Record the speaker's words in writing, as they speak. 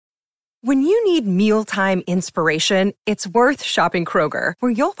When you need mealtime inspiration, it's worth shopping Kroger,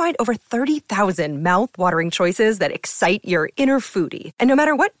 where you'll find over 30,000 mouth-watering choices that excite your inner foodie. And no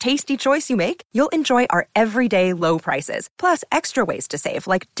matter what tasty choice you make, you'll enjoy our everyday low prices, plus extra ways to save,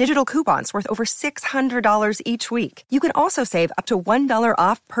 like digital coupons worth over $600 each week. You can also save up to $1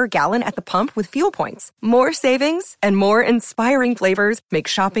 off per gallon at the pump with fuel points. More savings and more inspiring flavors make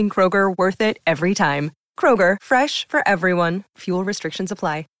shopping Kroger worth it every time. Kroger, fresh for everyone. Fuel restrictions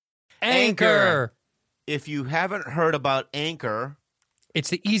apply. Anchor. If you haven't heard about Anchor,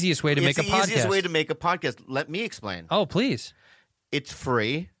 It's the easiest way to make a podcast. It's the easiest way to make a podcast. Let me explain. Oh, please. It's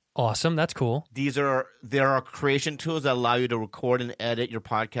free. Awesome. That's cool. There are creation tools that allow you to record and edit your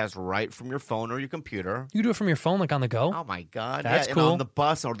podcast right from your phone or your computer. You do it from your phone, like on the go? Oh, my God. That's yeah, cool. And on the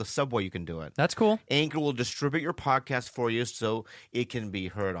bus or the subway, you can do it. That's cool. Anchor will distribute your podcast for you so it can be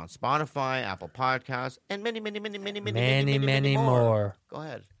heard on Spotify, Apple Podcasts, and many more. Go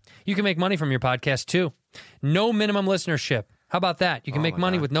ahead. You can make money from your podcast, too. No minimum listenership. How about that? You can make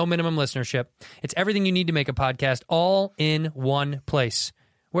money with no minimum listenership. It's everything you need to make a podcast all in one place.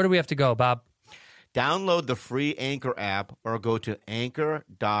 Where do we have to go, Bob? Download the free Anchor app or go to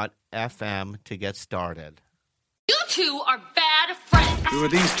anchor.fm to get started. You two are bad friends. Who are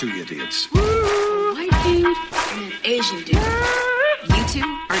these two idiots? A white dude and an Asian dude. You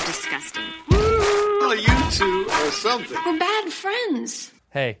two are disgusting. Well, you two are something. We're bad friends.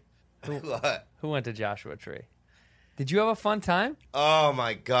 Hey, What? who went to Joshua Tree? Did you have a fun time? Oh,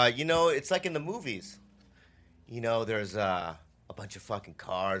 my God. You know, it's like in the movies. You know, there's a bunch of fucking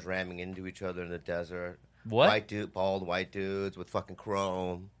cars ramming into each other in the desert. What? Bald white dudes with fucking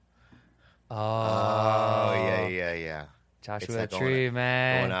chrome. Oh, Yeah. Joshua It's like Tree,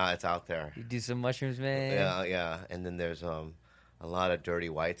 man. Going out, it's out there. You do some mushrooms, man. Yeah. And then there's a lot of dirty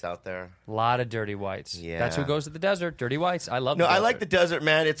whites out there. A lot of dirty whites. Yeah. That's who goes to the desert. Dirty whites. I love No, the desert. I like the desert,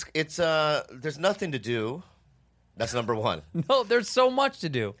 man. It's there's nothing to do. That's number one. No, there's so much to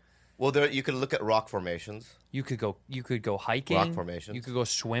do. Well, you can look at rock formations. You could go hiking. Rock formations. You could go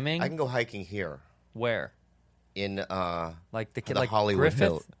swimming. I can go hiking here Where? in Like the the Hollywood Griffith?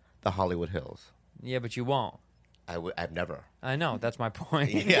 Hills. The Hollywood Hills. Yeah, but you won't. I've never. I know. That's my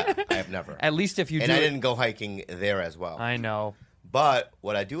point. Yeah, I've never. At least if you and do I it- didn't go hiking there as well. I know. But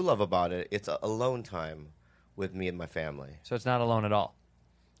what I do love about it, it's alone time with me and my family. So it's not alone at all.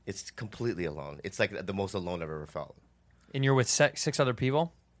 It's completely alone. It's like the most alone I've ever felt. And you're with six other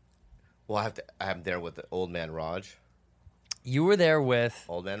people? Well, I'm there with the old man Raj. You were there with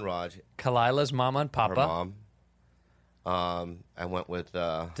Old man Raj, Kalila's mama and her papa. mom. I went with.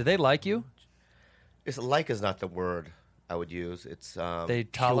 Do they like you? It's like is not the word I would use. It's They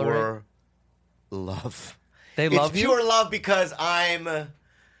tolerate- pure love. They It's love you? pure love because I'm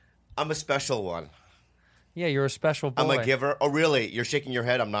a special one. Yeah, you're a special boy. I'm a giver. Oh, really? You're shaking your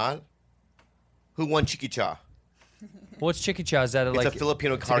head. I'm not. Who won Chiquicha? What's Chiquicha? Is that It's a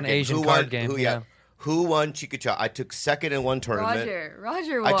Filipino it's card like an game. Asian Who card won, game? Who, Who won Chiquicha? I took second in one tournament.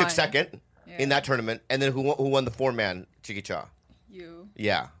 Roger won. I took second in that tournament, and then who won the 4-man Chiquicha? You.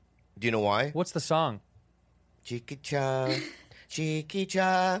 Yeah. Do you know why? What's the song? Chiquicha,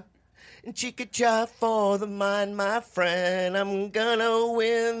 Chiquicha, Chiquicha for the mind, my friend. I'm gonna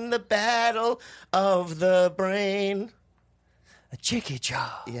win the battle of the brain. A Chiquicha.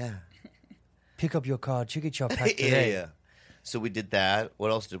 Yeah. Pick up your card. Chiquicha pack Yeah, today. yeah. So we did that.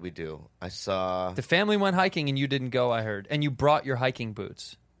 What else did we do? I saw. The family went hiking and you didn't go, I heard. And you brought your hiking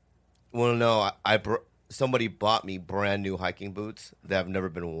boots. Well, no, somebody bought me brand new hiking boots that have never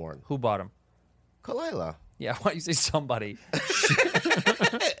been worn. Who bought them? Kalila. Yeah, why do you say somebody?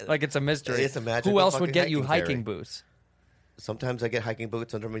 Like it's a mystery. It's a magical Who else would fucking get you hiking hiking fairy. boots? Sometimes I get hiking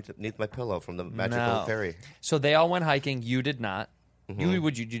boots underneath my pillow from the magical No. fairy. So they all went hiking. You did not. Mm-hmm.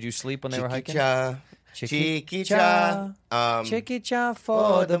 Did you sleep when they were hiking? Chiquicha, Chiquicha, Chiquicha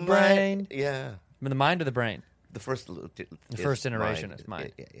for the brain. Yeah. The mind or the brain? The first iteration mine. is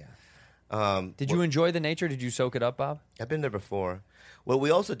mine. Yeah. Did you enjoy the nature? Did you soak it up, Bob? I've been there before. What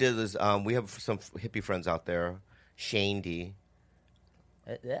we also did is we have some hippie friends out there. Shane D.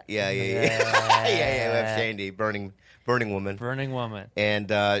 Yeah. We have Shane D. Burning woman. Burning woman.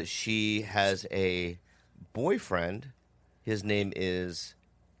 And she has a boyfriend. His name is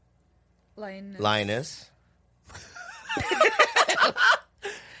Linus.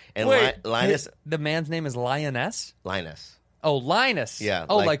 And Wait, Linus. The man's name is Lioness? Linus. Oh, Linus. Yeah.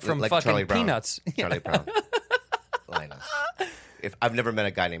 Oh, like from fucking Charlie Brown. Peanuts. Charlie Brown. Linus. I've never met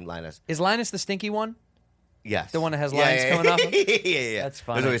a guy named Linus. Is Linus the stinky one? Yes. The one that has lines coming off him? Yeah. That's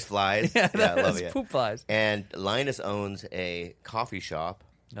funny. There's always flies. Yeah, I love that's it. poop flies. And Linus owns a coffee shop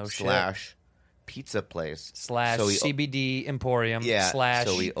No shit. slash pizza place slash so CBD Emporium slash.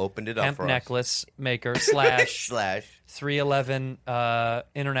 So we opened it up hemp for necklace maker slash slash 311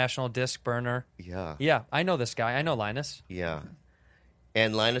 international disc burner. Yeah, I know this guy. I know Linus. Yeah,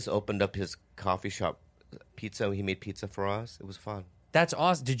 and Linus opened up his coffee shop pizza. He made pizza for us. It was fun. That's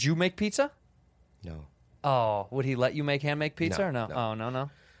awesome. Did you make pizza? No. Oh, would he let you make handmade pizza or no? No. Oh, no.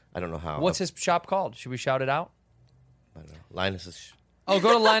 I don't know how. What's his shop called? Should we shout it out? I don't know. Linus's. Oh,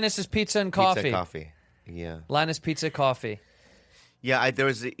 go to Linus's Pizza and Coffee. Pizza Coffee. Yeah. Linus Pizza Coffee. Yeah,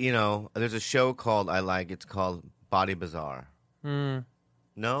 there's a show called it's called Body Bazaar.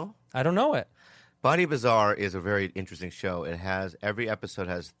 No? I don't know it. Body Bazaar is a very interesting show. Every episode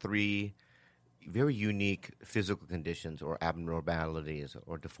has 3 very unique physical conditions or abnormalities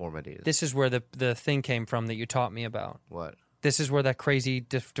or deformities. This is where the thing came from that you taught me about. What? This is where that crazy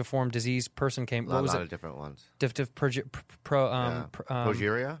deformed disease person came. A lot of different ones. Progeria?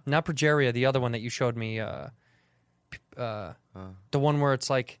 Not progeria. The other one that you showed me. The one where it's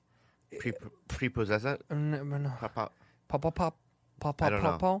like prepossessed. Pop. I don't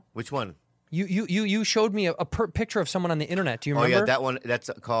know. Which one? You showed me a picture of someone on the internet. Do you remember? Oh yeah, that one.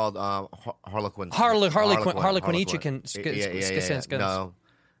 That's called Harlequin. Harlequin. No,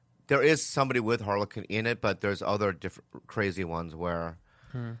 there is somebody with Harlequin in it, but there's other different crazy ones where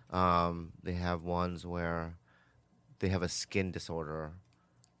they have ones where they have a skin disorder.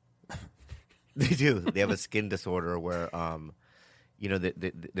 They do. They have a skin disorder where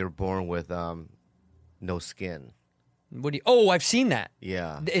they're born with no skin. I've seen that.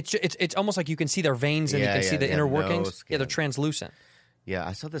 Yeah. It's almost like you can see their veins and you can see the inner workings. Yeah, they're translucent. Yeah,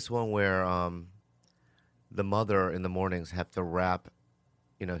 I saw this one where the mother in the mornings have to wrap,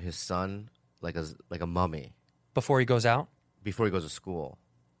 his son like a mummy before he goes out. Before he goes to school,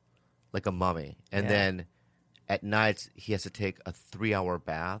 like a mummy, and then at nights he has to take a 3-hour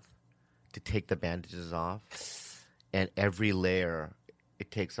bath to take the bandages off, and every layer it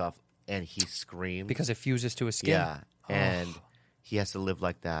takes off, and he screams because it fuses to his skin. Yeah. And he has to live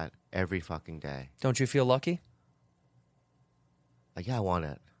like that every fucking day. Don't you feel lucky? Yeah, I want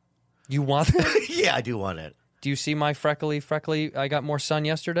it. You want it? Yeah, I do want it. Do you see my freckly? I got more sun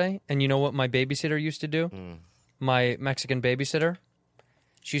yesterday. And you know what my babysitter used to do? My Mexican babysitter.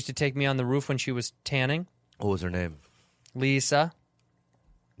 She used to take me on the roof when she was tanning. What was her name? Lisa.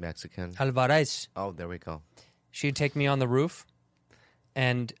 Mexican. Alvarez. Oh, there we go. She'd take me on the roof.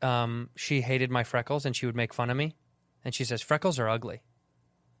 And she hated my freckles, and she would make fun of me. And she says, freckles are ugly.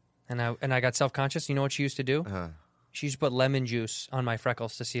 And I got self-conscious. You know what she used to do? She used to put lemon juice on my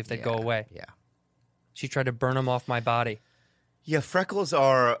freckles to see if they'd go away. Yeah. She tried to burn them off my body. Yeah, freckles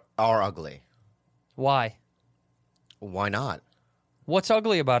are ugly. Why? Why not? What's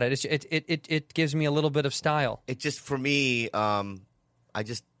ugly about it? It gives me a little bit of style. It just, for me, I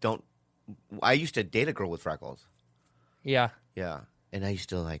just don't... I used to date a girl with freckles. Yeah. Yeah. And I used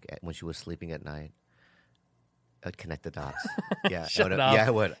to, when she was sleeping at night, I'd connect the dots. Yeah. Shut up. Yeah, I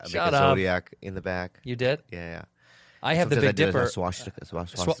would. I'd make a zodiac in the back. You did? Yeah. I have the Big Dipper. Swastika.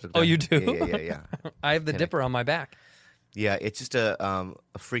 Oh, you do? Yeah. I have the Dipper on my back. Yeah, it's just a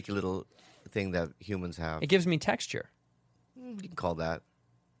freaky little thing that humans have. It gives me texture. You can call that.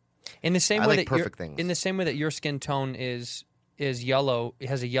 In the same way like that perfect things. In the same way that your skin tone is yellow, it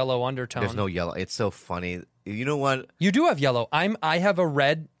has a yellow undertone. There's no yellow. It's so funny. You know what? You do have yellow. I have a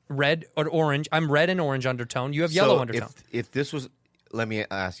red or orange. I'm red and orange undertone. You have yellow undertone. If this was, let me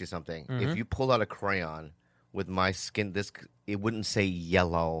ask you something. Mm-hmm. If you pulled out a crayon with my skin, it wouldn't say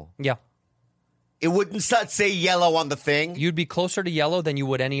yellow. Yeah. It wouldn't say yellow on the thing. You'd be closer to yellow than you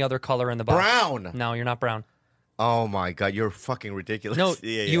would any other color in the box. Brown. No, you're not brown. Oh my God, you're fucking ridiculous. No,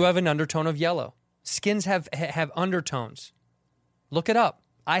 you have an undertone of yellow. Skins have undertones. Look it up.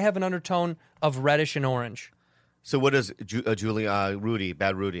 I have an undertone of reddish and orange. So what does Rudy,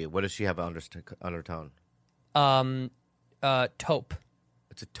 Bad Rudy, what does she have an undertone? Taupe.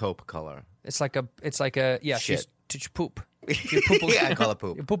 It's a taupe color. It's like a Shit. She's poop. Yeah, I call it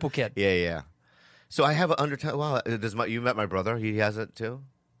poop. You're poo-poo kid. Yeah. So I have an undertone. Wow, you met my brother? He has it too?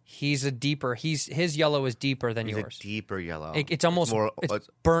 He's a deeper. His yellow is deeper than He's yours. a deeper yellow. It's almost it's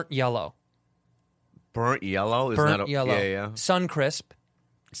burnt yellow. Burnt yellow? Burnt yellow. Yeah. Suncrisp.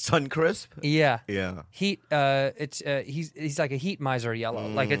 Suncrisp? Yeah. Yeah. Heat. He's like a heat miser yellow.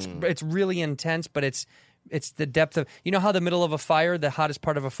 Like it's really intense, but it's the depth of. You know how the middle of a fire, the hottest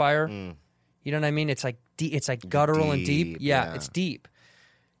part of a fire. You know what I mean? It's like it's like guttural and deep. Yeah, it's deep.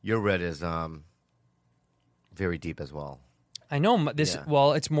 Your red is very deep as well. I know this. Yeah.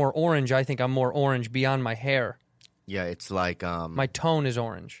 Well, it's more orange. I think I'm more orange beyond my hair. Yeah, it's like my tone is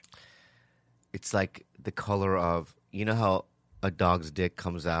orange. It's like the color of, you know how a dog's dick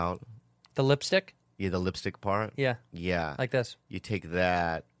comes out? The lipstick? Yeah, the lipstick part. Yeah. Yeah. Like this. You take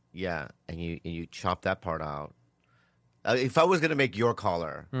that, yeah, and you chop that part out. If I was gonna make your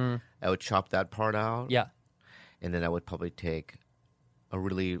collar, I would chop that part out. Yeah. And then I would probably take a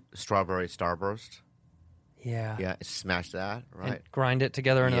really strawberry starburst. Yeah. Yeah, smash that, right? And grind it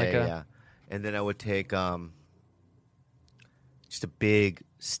together in yeah. And then I would take just a big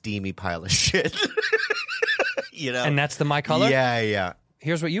steamy pile of shit. You know? And that's the my color? Yeah.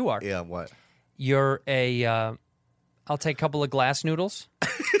 Here's what you are. Yeah, what? You're a, I'll take a couple of glass noodles.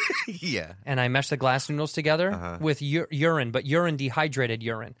 Yeah. And I mesh the glass noodles together with urine, but dehydrated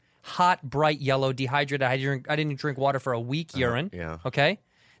urine. Hot, bright yellow, dehydrated. I didn't drink water for a week urine. Yeah. Okay?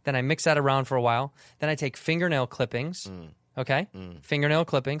 Then I mix that around for a while. Then I take fingernail clippings. Okay? Fingernail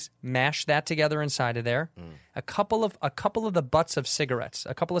clippings, mash that together inside of there. A couple of the butts of cigarettes.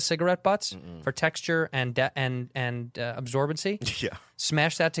 A couple of cigarette butts for texture and absorbency. Yeah.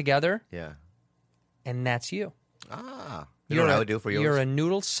 Smash that together, Yeah. and that's you. Ah. You know what I would do for yours? You're a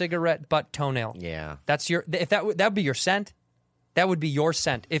noodle cigarette butt toenail. Yeah. That's your. If that would be your scent. That would be your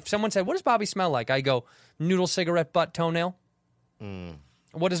scent. If someone said, "What does Bobby smell like?" I go, "Noodle cigarette butt toenail."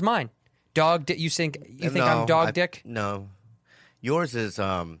 What is mine? Dog. You think I'm dog dick? No. Yours is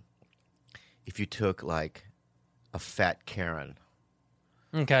if you took like a fat Karen,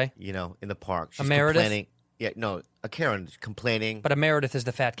 Okay, you know, in the park. She's A Meredith? complaining. Yeah, no, a Karen complaining. but a Meredith is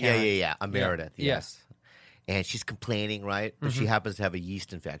the fat Karen. Yeah. A Meredith, Yeah. yes. And she's complaining, right? But she happens to have a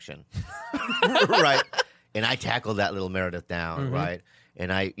yeast infection. Right? And I tackled that little Meredith down, right?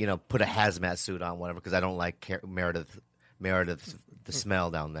 And I, put a hazmat suit on, whatever, because I don't like Meredith, the smell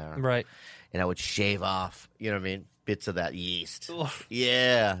down there. Right. And I would shave off, bits of that yeast.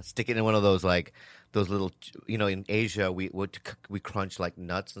 Yeah. Stick it in one of those, like, those little, in Asia, we crunch, like,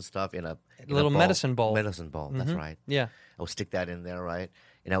 nuts and stuff in a Little medicine bowl. Medicine bowl, that's right. Yeah. I would stick that in there, right?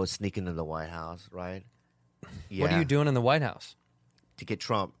 And I would sneak into the White House, right? Yeah. What are you doing in the White House? To get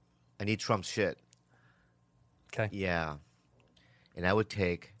Trump. I need Trump's shit. Okay. Yeah. And I would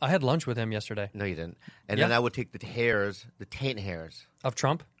take... I had lunch with him yesterday. No, you didn't. And Yeah. then I would take the taint hairs. Of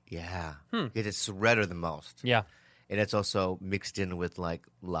Trump? Yeah. It's redder than most. Yeah. And it's also mixed in with, like,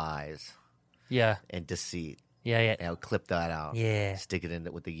 lies Yeah. and deceit. Yeah. And I would clip that out. Yeah. Stick it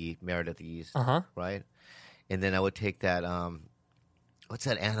in with the yeast, Meredith yeast. Uh-huh. Right? And then I would take that... what's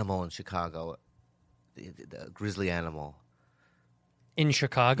that animal in Chicago? The grizzly animal. In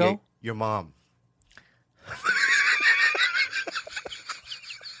Chicago? Yeah, your mom.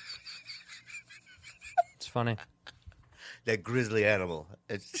 It's funny. That grizzly animal.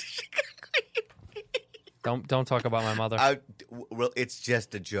 Don't talk about my mother. It's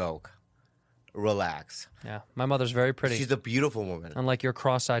just a joke. Relax. Yeah. My mother's very pretty. She's a beautiful woman. Unlike your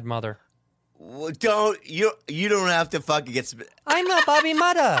cross-eyed mother. Well, you don't have to fucking get. I'm not Bobby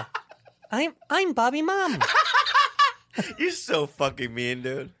mother. I'm Bobby mom. You're so fucking mean,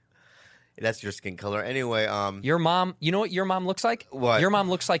 dude. That's your skin color. Anyway, Your mom, you know what your mom looks like? What? Your mom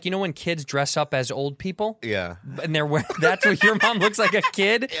looks like, when kids dress up as old people? yeah. And that's what your mom looks like, a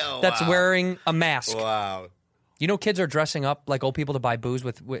kid Oh, that's wow. wearing a mask. Wow. Kids are dressing up like old people to buy booze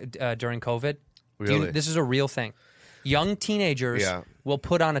with during COVID. Really? This is a real thing. Young teenagers Yeah. will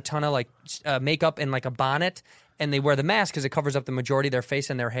put on a ton of makeup and like a bonnet, and they wear the mask because it covers up the majority of their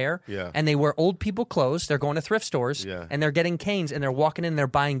face and their hair. Yeah. And they wear old people clothes. They're going to thrift stores, Yeah. and they're getting canes, and they're walking in and they're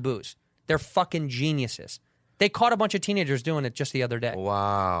buying booze. They're fucking geniuses. They caught a bunch of teenagers doing it just the other day.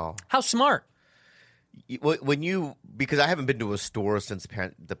 Wow. How smart. Because I haven't been to a store since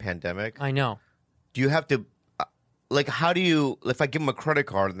the pandemic. I know. Do you have to, how do you? If I give them a credit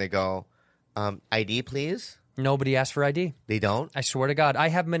card and they go, ID, please. Nobody asked for ID. They don't. I swear to God, I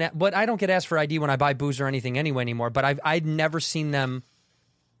haven't been. But I don't get asked for ID when I buy booze or anything anyway anymore. But I've never seen them.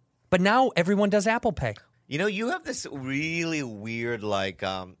 But now everyone does Apple Pay. You have this really weird,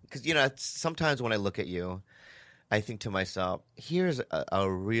 because, sometimes when I look at you, I think to myself, here's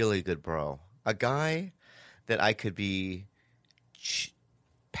a really good bro. A guy that I could be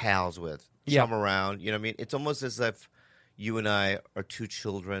pals with, Yeah. chum around. You know what I mean? It's almost as if you and I are two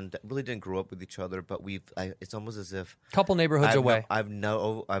children that really didn't grow up with each other, but it's almost as if... Couple neighborhoods away. I've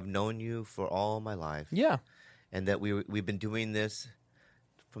known you for all my life. Yeah. And that we've been doing this...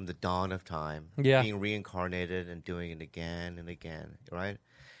 from the dawn of time, Yeah. being reincarnated and doing it again and again, right?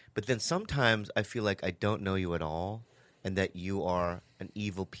 But then sometimes I feel like I don't know you at all and that you are an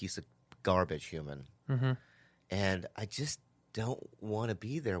evil piece of garbage human. Mm-hmm. And I just don't want to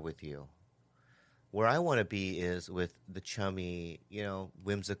be there with you. Where I want to be is with the chummy,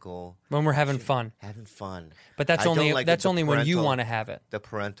 whimsical. When we're having fun. Having fun. But that's I don't only like that's the only when you parental- want to have it. The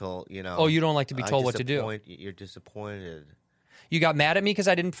parental, Oh, you don't like to be told what to do. You're disappointed. You got mad at me because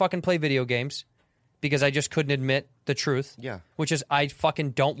I didn't fucking play video games because I just couldn't admit the truth. Yeah. Which is I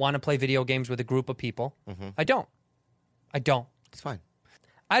fucking don't want to play video games with a group of people. I don't. It's fine.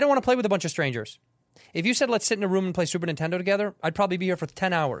 I don't want to play with a bunch of strangers. If you said let's sit in a room and play Super Nintendo together, I'd probably be here for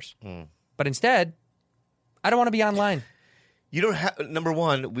 10 hours. But instead, I don't want to be online. You don't have, number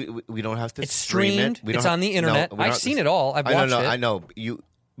one, we don't have to It's stream streamed. it. We It's don't on the internet. no, I've seen it all. I've watched it. I know.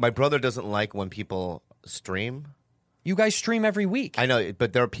 My brother doesn't like when people stream. You guys stream every week. I know,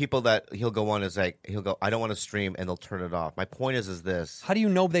 but there are people that he'll go on as like, he'll go, I don't want to stream, and they'll turn it off. My point is this. How do you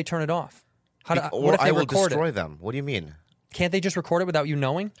know they turn it off? What Or if they I will record destroy it? them. What do you mean? Can't they just record it without you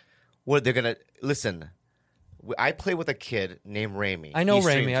knowing? What, they're going to, listen, I play with a kid named Ramey. I know He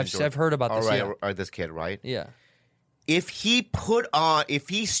streams Ramey. in Georgia. I've heard about this, All right, yeah. or this kid, right? Yeah. If he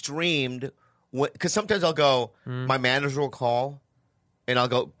streamed, because sometimes I'll go, my manager will call, and I'll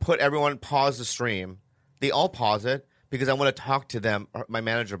go, pause the stream. They all pause it because I want to talk to them, my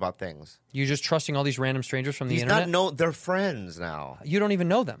manager, about things. You're just trusting all these random strangers from the internet? They're friends now. You don't even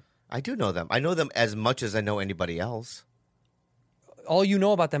know them. I do know them. I know them as much as I know anybody else. All you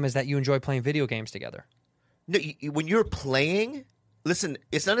know about them is that you enjoy playing video games together. No, when you're playing, listen,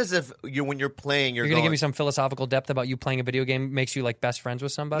 it's not as if when you're playing, You're going to give me some philosophical depth about you playing a video game makes you like best friends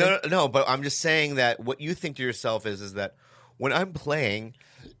with somebody? No, but I'm just saying that what you think to yourself is that when I'm playing,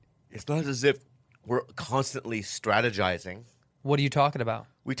 it's not as if we're constantly strategizing. What are you talking about?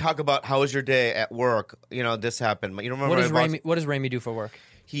 We talk about how was your day at work? You know, this happened. You remember What does Ramey do for work?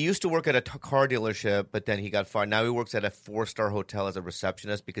 He used to work at a car dealership, but then he got fired. Now he works at a 4-star hotel as a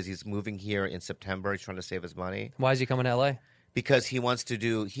receptionist because he's moving here in September. He's trying to save his money. Why is he coming to LA? Because he wants to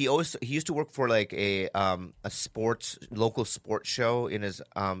do. He used to work for like a local sports show in his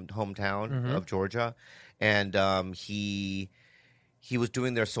hometown of Georgia, and he was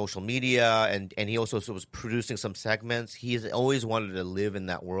doing their social media, and he also was producing some segments. He's always wanted to live in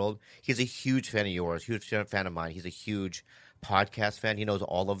that world. He's a huge fan of yours, huge fan of mine. He's a huge podcast fan. He knows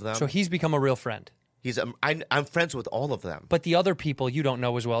all of them. So he's become a real friend. I'm friends with all of them. But the other people you don't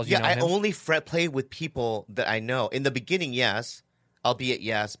know as well as you know him. I only play with people that I know. In the beginning, yes, albeit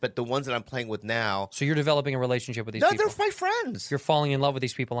yes, but the ones that I'm playing with now. So you're developing a relationship with these people. No, they're my friends. You're falling in love with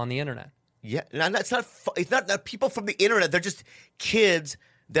these people on the internet. Yeah, and it's not people from the internet. They're just kids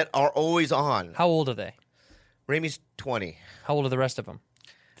that are always on. How old are they? Ramey's 20. How old are the rest of them?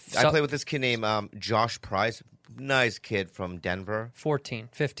 I play with this kid named Josh Price. Nice kid from Denver. 14,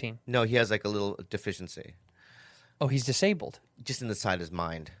 15. No, he has like a little deficiency. Oh, he's disabled. Just in the side of his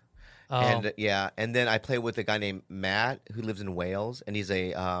mind. Oh. And and then I play with a guy named Matt who lives in Wales, and he's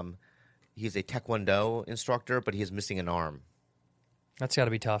a Taekwondo instructor, but he's missing an arm. That's got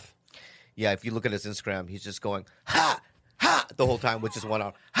to be tough. Yeah, if you look at his Instagram, he's just going ha ha the whole time with just one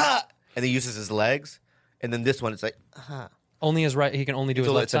arm, ha, and he uses his legs, and then this one it's like ha. Only his right. He can only do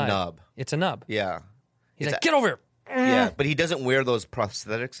his left side. It's a nub. It's a nub. Yeah. He's like, get over here. Yeah, but he doesn't wear those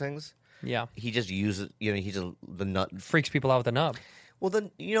prosthetics things. Yeah. He just uses, he just the nut freaks people out with the nub. Well, then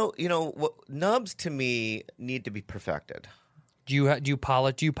what nubs to me need to be perfected. Do you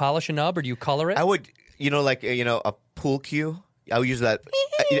polish a nub or do you color it? I would, a pool cue. I would use that.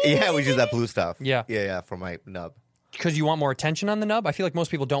 I would use that blue stuff. Yeah, for my nub. Because you want more attention on the nub. I feel like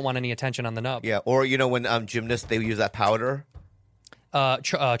most people don't want any attention on the nub. Yeah, or when gymnasts they use that powder. Chalk.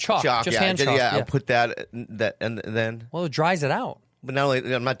 Just hand chalk. Yeah, I'll put that and then. Well, it dries it out. But not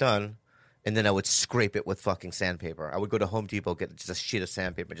only I'm not done, and then I would scrape it with fucking sandpaper. I would go to Home Depot, get just a sheet of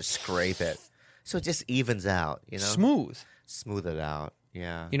sandpaper, just scrape it, so it just evens out. Smooth it out.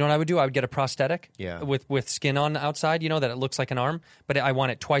 Yeah. You know what I would do? I would get a prosthetic. Yeah. With skin on the outside. That it looks like an arm, but I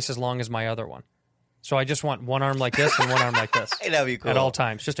want it twice as long as my other one. So I just want one arm like this and one arm like this. That'd be cool. At all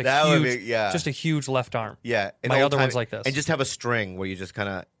times. Just a huge left arm. Yeah. And my other one's like this. And just have a string where you just kind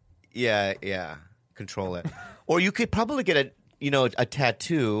of, control it. Or you could probably get a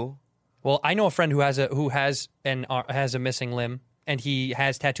tattoo. Well, I know a friend who has a missing limb, and he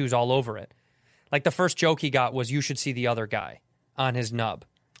has tattoos all over it. Like the first joke he got was, "You should see the other guy," on his nub.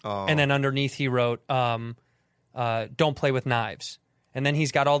 Oh. And then underneath he wrote, "Don't play with knives." And then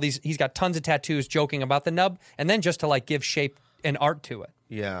he's got tons of tattoos joking about the nub, and then just to give shape and art to it.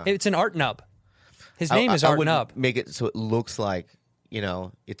 Yeah. It's an art nub. His name is Art Nub. Make it so it looks like,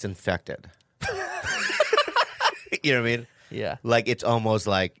 it's infected. You know what I mean? Yeah. Like it's almost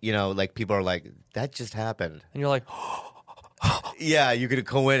like, like people are like, that just happened. And you're like, yeah, you could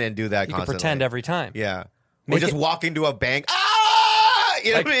go in and do that you constantly. You could pretend every time. Yeah. Or just walk into a bank. Ah!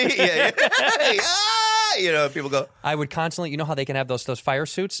 You know what I mean? Yeah. People go. I would constantly, you know how they can have those fire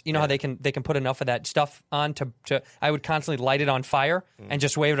suits? You know how they can put enough of that stuff on to I would constantly light it on fire and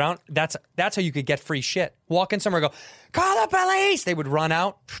just wave it around. That's how you could get free shit. Walk in somewhere, go, call the police. They would run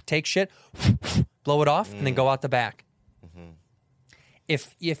out, take shit, blow it off, and then go out the back.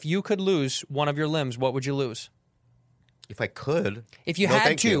 If you could lose one of your limbs, what would you lose? If I could, if you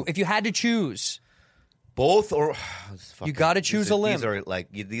had to choose, both or you got to choose a limb.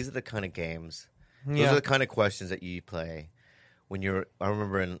 These are the kind of games. Those are the kind of questions that you play when you're. I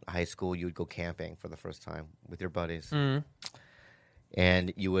remember in high school, you would go camping for the first time with your buddies,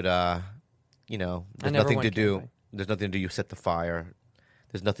 and you would, there's nothing to do. Camping. There's nothing to do. You set the fire.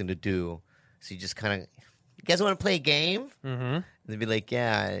 There's nothing to do, so you just kind of. You guys want to play a game? Mm-hmm. And they'd be like,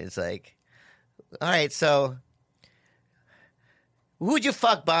 yeah. It's like, all right, so who'd you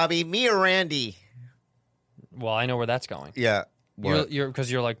fuck, Bobby? Me or Randy? Well, I know where that's going. Yeah.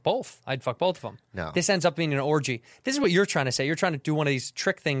 Because you're like, both. I'd fuck both of them. No. This ends up being an orgy. This is what you're trying to say. You're trying to do one of these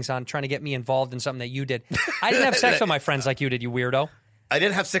trick things on trying to get me involved in something that you did. I didn't have sex with my friends like you did, you weirdo. I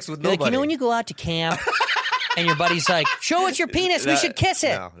didn't have sex with You're nobody. like, when you go out to camp and your buddy's like, show us your penis. We should kiss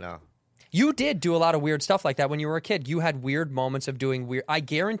it. No. You did do a lot of weird stuff like that when you were a kid. You had weird moments of doing weird. I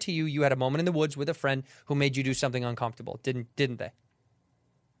guarantee you had a moment in the woods with a friend who made you do something uncomfortable. Didn't they?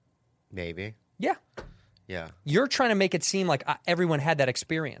 Maybe. Yeah. Yeah. You're trying to make it seem like everyone had that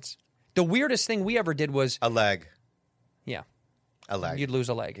experience. The weirdest thing we ever did was a leg. Yeah. A leg. You'd lose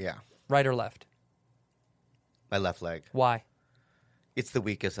a leg. Yeah. Right or left? My left leg. Why? It's the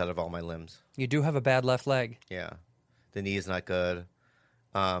weakest out of all my limbs. You do have a bad left leg. Yeah. The knee is not good.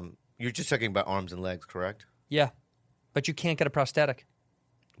 You're just talking about arms and legs, correct? Yeah. But you can't get a prosthetic.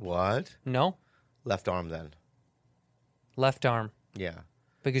 What? No. Left arm, then. Left arm. Yeah.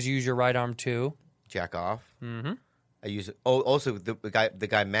 Because you use your right arm too. Jack off. Mm-hmm. I use it. Oh, also the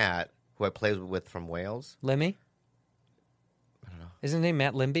guy Matt, who I played with from Wales. Limmy? I don't know. Isn't his name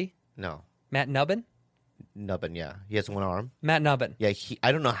Matt Limby? No. Matt Nubbin? Nubbin, yeah. He has one arm. Matt Nubbin. Yeah,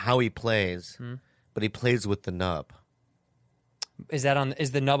 I don't know how he plays, but he plays with the nub. Is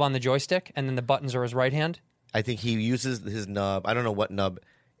the nub on the joystick and then the buttons are his right hand? I think he uses his nub. I don't know what nub,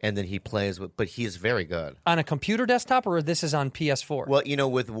 and then he plays with, but he is very good. On a computer desktop, or this is on PS4? Well,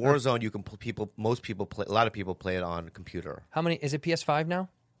 with Warzone, you can most people play. A lot of people play it on computer. How many? Is it PS5 now?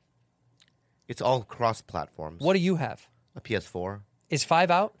 It's all cross platforms. What do you have? A PS4. Is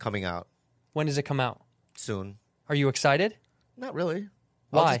 5 out? Coming out When does it come out? soon. Are you excited? Not really.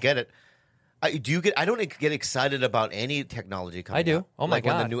 Why? I'll just get it. I don't get excited about any technology coming out. I do. Oh my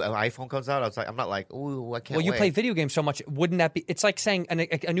God. When the new iPhone comes out, I'm not like, ooh, I can't Well, you wait. play video games so much. Wouldn't that be? It's like saying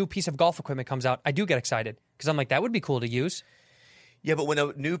a new piece of golf equipment comes out. I do get excited because I'm like, that would be cool to use. Yeah, but when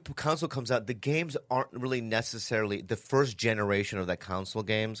a new console comes out, the games aren't really necessarily the first generation of that console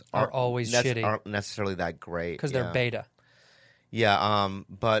games Are always shitty. Aren't necessarily that great Because they're beta. Yeah,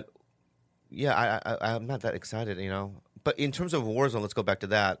 but yeah, I'm not that excited, But in terms of Warzone, let's go back to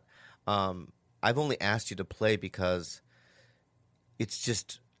that. I've only asked you to play because it's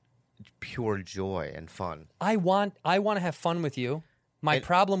just pure joy and fun. I want to have fun with you. My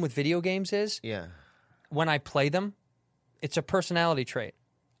problem with video games is when I play them, it's a personality trait.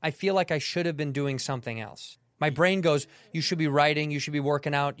 I feel like I should have been doing something else. My brain goes, you should be writing, you should be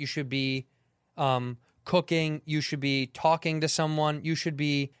working out, you should be cooking, you should be talking to someone, you should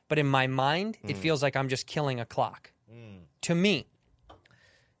be... But in my mind, it feels like I'm just killing a clock. To me.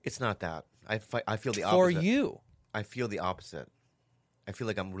 It's not that. I feel the opposite. For you. I feel the opposite. I feel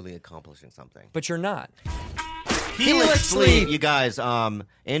like I'm really accomplishing something. But you're not. Helix Sleep! You guys,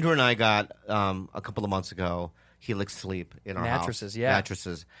 Andrew and I got, a couple of months ago, Helix Sleep in our Mattresses, house. yeah.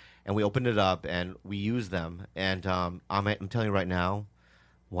 Mattresses. And we opened it up, and we used them. And I'm telling you right now,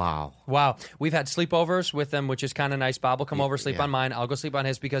 wow. We've had sleepovers with them, which is kind of nice. Bob will come over, sleep on mine. I'll go sleep on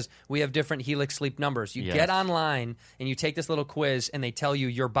his because we have different Helix sleep numbers. You get online and you take this little quiz and they tell you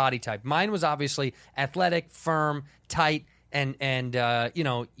your body type. Mine was obviously athletic, firm, tight, and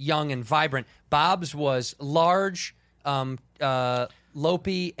young and vibrant. Bob's was large,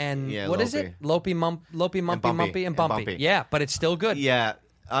 lopey, and what is it? Lopey, mumpy, and bumpy. Yeah, but it's still good. Yeah.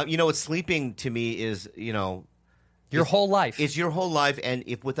 Sleeping to me is, Your whole life. It's your whole life, and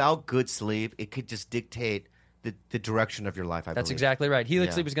if without good sleep, it could just dictate the direction of your life, I That's believe. exactly right.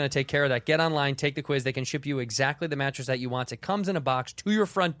 Helix Sleep is going to take care of that. Get online, take the quiz. They can ship you exactly the mattress that you want. It comes in a box to your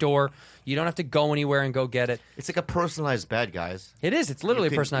front door. You don't have to go anywhere and go get it. It's like a personalized bed, guys. It is. It's literally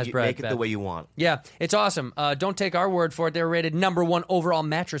a personalized bed. Make it the way you want. Yeah, it's awesome. Don't take our word for it. They were rated #1 overall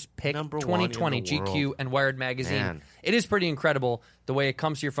mattress pick, #1 2020 in the GQ world. and Wired Magazine. Man. It is pretty incredible the way it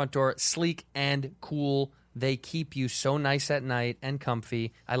comes to your front door, sleek and cool. They keep you so nice at night and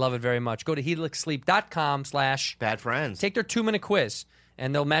comfy. I love it very much. Go to helixsleep.com/ Bad friends. take their 2-minute quiz,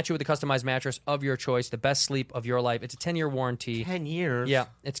 and they'll match you with a customized mattress of your choice, the best sleep of your life. It's a 10-year warranty. 10 years. Yeah,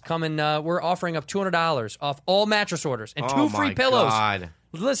 it's coming. We're offering up $200 off all mattress orders and 2 Oh, free my pillows. God.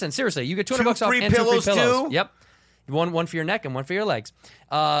 Listen, seriously, you get $200 2 off free and 2 free pillows, pillows. too? Yep. One for your neck and one for your legs.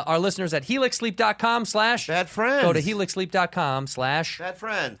 Our listeners at helixsleep.com/ Bad friends. Go to helixsleep.com/ Bad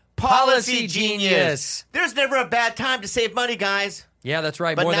friend. Policy Genius. There's never a bad time to save money, guys. Yeah, that's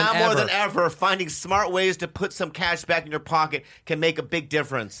right. But more now than more ever. than ever, finding smart ways to put some cash back in your pocket can make a big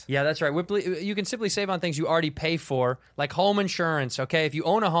difference. Yeah, that's right. You can simply save on things you already pay for, like home insurance, okay? If you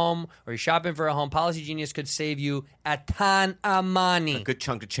own a home or you're shopping for a home, Policy Genius could save you a ton of money. A good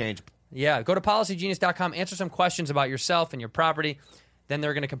chunk of change. Yeah, go to policygenius.com, answer some questions about yourself and your property. Then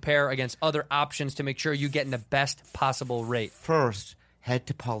they're going to compare against other options to make sure you get in the best possible rate. First, head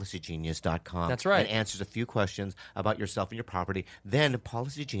to policygenius.com. That's right. And answers a few questions about yourself and your property. Then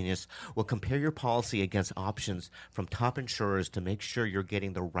Policy Genius will compare your policy against options from top insurers to make sure you're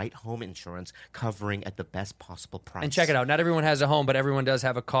getting the right home insurance covering at the best possible price. And check it out. Not everyone has a home, but everyone does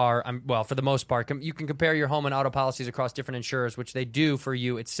have a car. Well, for the most part. You can compare your home and auto policies across different insurers, which they do for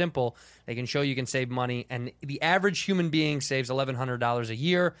you. It's simple. They can show you can save money. And the average human being saves $1,100 a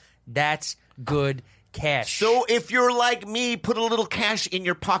year. That's good cash. So if you're like me, put a little cash in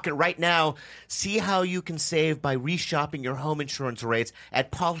your pocket right now. See how you can save by reshopping your home insurance rates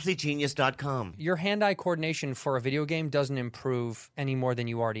at policygenius.com. Your hand-eye coordination for a video game doesn't improve any more than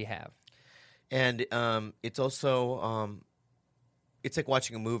you already have. And it's also it's like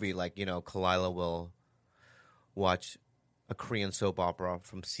watching a movie. Like, Kalila will watch a Korean soap opera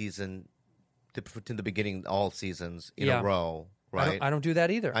from season to the beginning, all seasons in a row, right? I don't do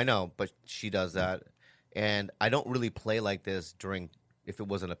that either. I know, but she does that. And I don't really play like this if it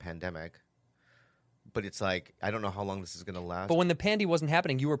wasn't a pandemic. But it's like, I don't know how long this is going to last. But when the pandy wasn't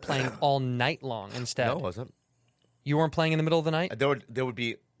happening, you were playing all night long instead. No, it wasn't. You weren't playing in the middle of the night? There would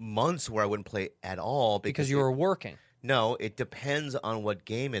be months where I wouldn't play at all. Because you were working. No, it depends on what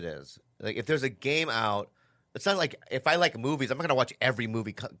game it is. Like, if there's a game out, it's not like, if I like movies, I'm not going to watch every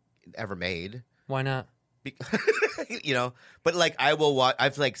movie ever made. Why not? But like, I will watch,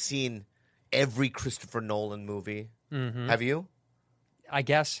 I've like seen every Christopher Nolan movie. Mm-hmm. Have you? I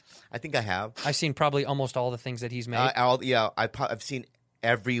guess. I think I have. I've seen probably almost all the things that he's made. I've seen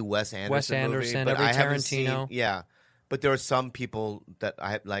every Wes Anderson movie, but every I haven't Tarantino. seen, but there are some people that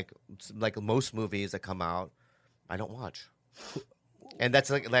I like most movies that come out, I don't watch. And that's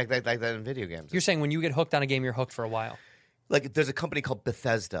like that in video games. You're saying when you get hooked on a game, you're hooked for a while. Like, there's a company called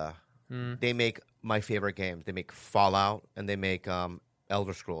Bethesda. They make my favorite games. They make Fallout and they make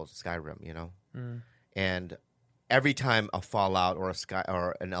Elder Scrolls, Skyrim, And every time a Fallout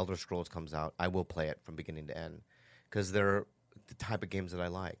or an Elder Scrolls comes out, I will play it from beginning to end because they're the type of games that I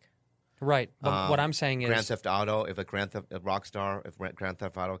like. Right. But what I'm saying is Grand Theft Auto. If Rockstar, if Grand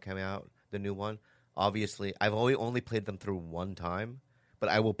Theft Auto came out, the new one, obviously I've only played them through one time, but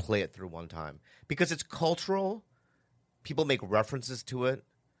I will play it through one time because it's cultural. People make references to it,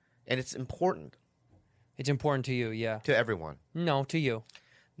 and it's important. It's important to you, yeah. To everyone. No, to you.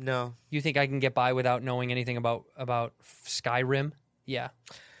 No. You think I can get by without knowing anything about Skyrim? Yeah.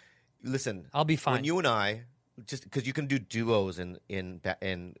 Listen, I'll be fine. When you and I, just because you can do duos in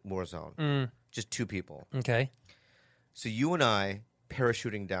Warzone, just 2 people. Okay. So you and I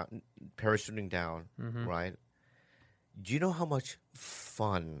parachuting down, right? Do you know how much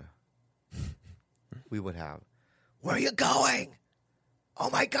fun we would have? Where are you going?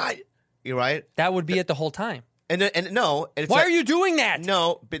 Oh my God! You're right. That would be it the whole time. And no. And Why are you doing that?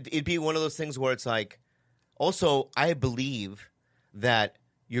 No, but it'd be one of those things where it's like, also, I believe that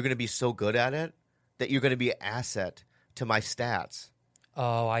you're going to be so good at it that you're going to be an asset to my stats.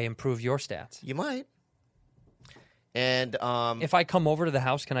 Oh, I improve your stats. You might. And if I come over to the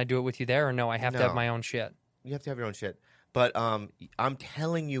house, can I do it with you there, or no? I have to have my own shit. You have to have your own shit. But I'm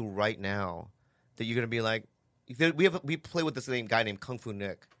telling you right now that you're going to be like, we play with this guy named Kung Fu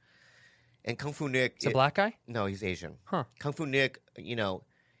Nick. And Kung Fu Nick... It's a black guy? No, he's Asian. Huh. Kung Fu Nick,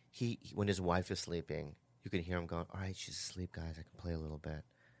 he when his wife is sleeping, you can hear him going, all right, she's asleep, guys. I can play a little bit.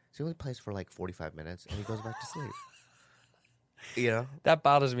 So he only plays for like 45 minutes, and he goes back to sleep. That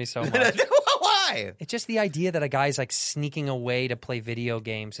bothers me so much. Why? It's just the idea that a guy's like sneaking away to play video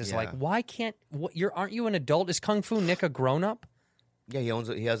games is like, why can't... aren't you an adult? Is Kung Fu Nick a grown-up? Yeah,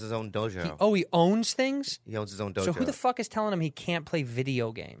 he has his own dojo. He owns things? He owns his own dojo. So who the fuck is telling him he can't play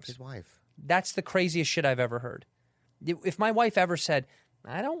video games? His wife. That's the craziest shit I've ever heard. If my wife ever said,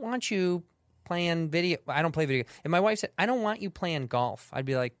 I don't want you playing video... I don't play video... If my wife said, I don't want you playing golf, I'd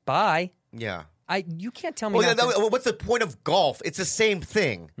be like, bye. Yeah. You can't tell me. What's the point of golf? It's the same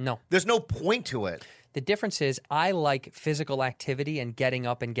thing. No. There's no point to it. The difference is I like physical activity and getting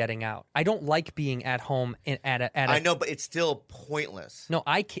up and getting out. I don't like being at home I know, but it's still pointless. No,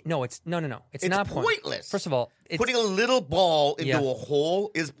 I can't. No, it's no. It's not pointless. First of all, Putting a little ball into a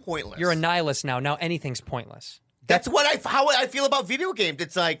hole is pointless. You're a nihilist now. Now anything's pointless. That's how I feel about video games.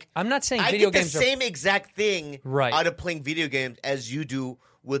 It's like I'm not saying video games I get the same exact thing right. out of playing video games as you do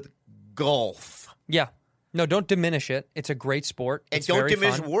with golf. Yeah. No, don't diminish it. It's a great sport. And don't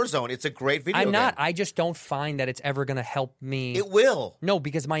diminish Warzone. It's a great video game. I'm not. I just don't find that it's ever going to help me. It will. No,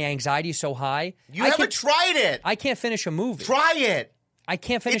 because my anxiety is so high. You haven't tried it. I can't finish a movie. Try it. I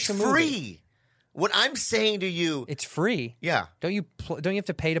can't finish a movie. It's free. What I'm saying to you. It's free. Yeah. Don't you have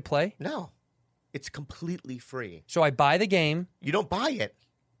to pay to play? No. It's completely free. So I buy the game. You don't buy it.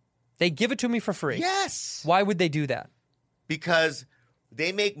 They give it to me for free. Yes. Why would they do that? Because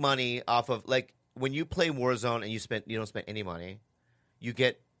they make money off of, like, when you play Warzone and you don't spend any money, you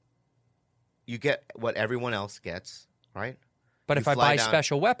get what everyone else gets, right? But if I buy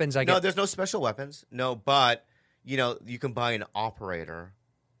special weapons, I get... No, there's no special weapons. No, but you can buy an operator,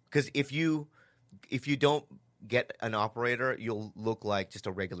 because if you don't get an operator, you'll look like just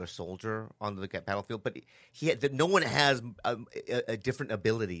a regular soldier on the battlefield. But no one has a different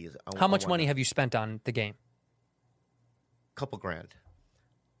abilities. How much money have you spent on the game? Couple grand.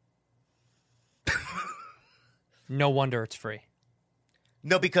 No wonder it's free.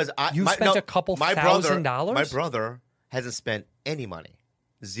 No, because you spent a couple $1,000. My brother hasn't spent any money,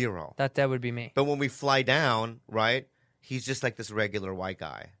 zero. That would be me. But when we fly down, right, he's just like this regular white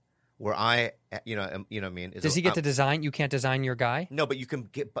guy. Where I, what I mean. Does he get to design? You can't design your guy. No, but you can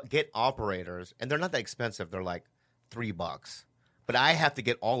get operators, and they're not that expensive. They're like $3, but I have to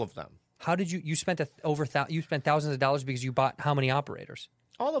get all of them. How did you spent you spent thousands of dollars because you bought how many operators?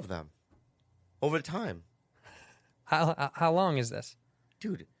 All of them, over time. How long is this,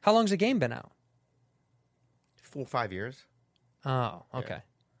 dude? How long's the game been out? 4 or 5 years. Oh, okay. Yeah.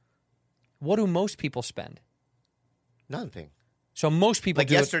 What do most people spend? Nothing. So most people like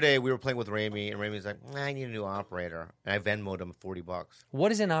yesterday, we were playing with Ramey, and Ramey's like, I need a new operator, and I Venmo'd him $40.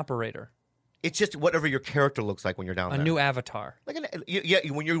 What is an operator? It's just whatever your character looks like when you're down there. A new avatar. Like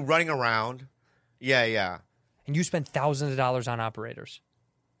when you're running around. Yeah. And you spend thousands of dollars on operators.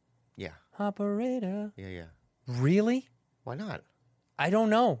 Yeah. Operator. Yeah. Really? Why not? I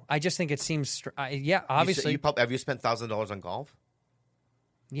don't know. I just think it seems. Yeah, obviously. Have you spent $1,000 on golf?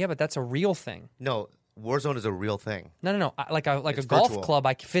 Yeah, but that's a real thing. No. Warzone is a real thing. No. Like a golf club,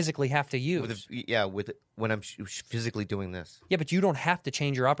 I physically have to use. When I'm physically doing this. Yeah, but you don't have to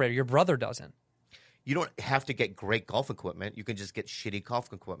change your operator. Your brother doesn't. You don't have to get great golf equipment. You can just get shitty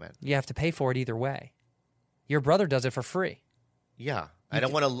golf equipment. You have to pay for it either way. Your brother does it for free. Yeah, I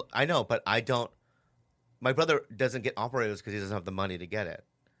don't want to. I know, but I don't. My brother doesn't get operators because he doesn't have the money to get it.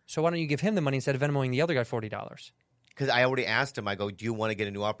 So why don't you give him the money instead of Venmoing the other guy $40? Because I already asked him. I go, do you want to get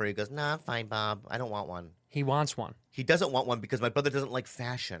a new operator? He goes, nah, fine, Bob. I don't want one. He wants one. He doesn't want one because my brother doesn't like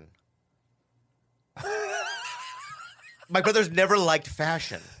fashion. My brother's never liked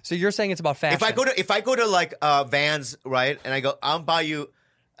fashion. So you're saying it's about fashion? If I go to like Vans, right, and I go, I'll buy you.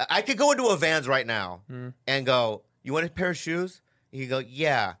 I could go into a Vans right now and go, you want a pair of shoes? And you go,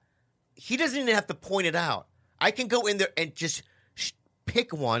 yeah. He doesn't even have to point it out. I can go in there and just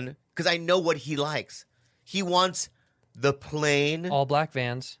pick one because I know what he likes. He wants the plain. All black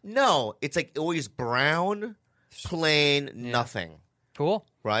Vans. No, it's like always brown, plain, nothing. Cool.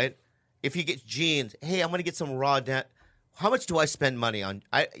 Right? If he gets jeans, hey, I'm going to get some raw how much do I spend money on?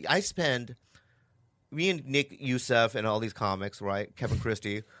 I spend, me and Nick Youssef and all these comics, right? Kevin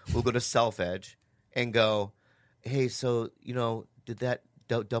Christie, we'll go to Self Edge and go, hey, so, did that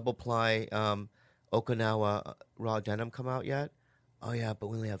double ply Okinawa raw denim come out yet? Oh, yeah, but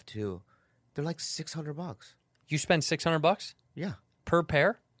we only have 2. They're like $600. You spend $600? Yeah. Per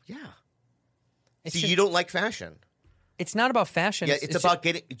pair? Yeah. You don't like fashion. It's not about fashion. Yeah, it's about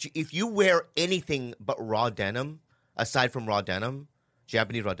getting. If you wear anything but raw denim, aside from raw denim,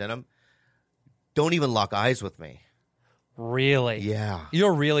 Japanese raw denim, don't even lock eyes with me. Really? Yeah.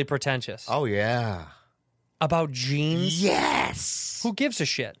 You're really pretentious. Oh, yeah. About jeans? Yes. Who gives a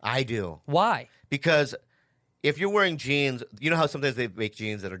shit? I do. Why? Because if you're wearing jeans, you know how sometimes they make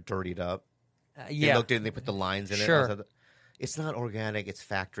jeans that are dirtied up? Yeah. They looked at it and they put the lines in it. Sure. It's not organic. It's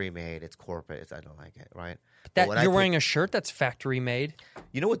factory made. It's corporate. I don't like it, right? You're wearing a shirt that's factory made.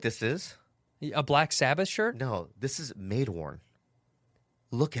 You know what this is? A Black Sabbath shirt? No, this is Made-worn.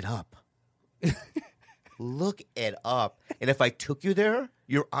 Look it up. Look it up. And if I took you there,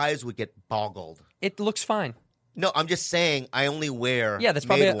 your eyes would get boggled. It looks fine. No, I'm just saying I only wear. Yeah, that's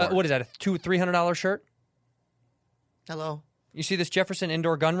probably made-worn. what is that? A $200-$300 shirt? Hello. You see this Jefferson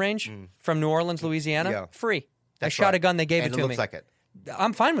Indoor Gun Range from New Orleans, Louisiana? Yeah. Free. That's I shot right. a gun. They gave and it to it me. looks like it.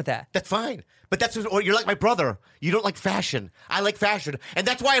 I'm fine with that. That's fine. But that's or you're like my brother. You don't like fashion. I like fashion, and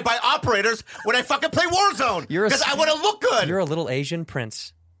that's why I buy operators when I fucking play Warzone. Because I want to look good. You're a little Asian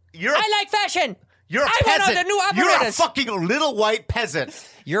prince. You're a, I like fashion. You're a I peasant. want all the new You're a operators. fucking little white peasant.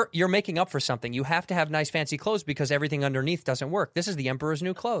 You're making up for something. You have to have nice fancy clothes because everything underneath doesn't work. This is the Emperor's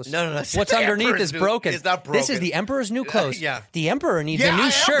new clothes. No. What's The underneath Emperor's is new- broken. It's not This is broken. the Emperor's new clothes. Yeah. The Emperor needs Yeah, a new I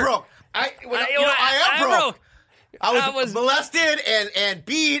shirt. am broke. I am broke. I was molested and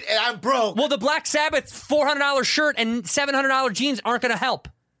beat, and I'm broke. Well, the Black Sabbath $400 shirt and $700 jeans aren't going to help.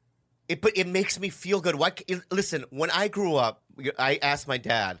 But it makes me feel good. Listen, when I grew up, I asked my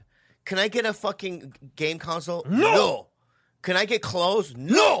dad, "Can I get a fucking game console?" No. Can I get clothes?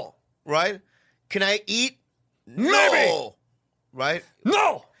 No. Right? Can I eat? No. Maybe. Right?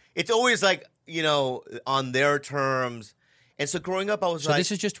 No. It's always like, on their terms. And so growing up, I was So like,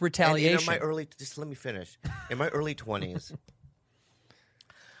 this is just retaliation. And in my just let me finish. In my early 20s,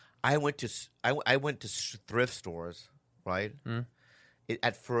 I went to thrift stores, right?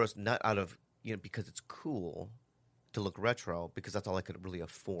 At first, not out of because it's cool to look retro, because that's all I could really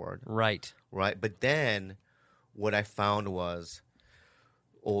afford, Right. right? But then, what I found was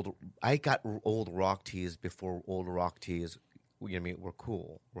I got old rock tees before old rock tees, were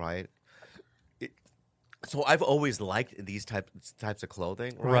cool, right? So I've always liked these types of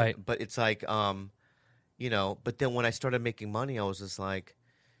clothing, right? Right. But it's like, But then when I started making money, I was just like,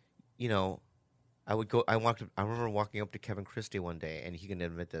 I would go. I remember walking up to Kevin Christie one day, and he can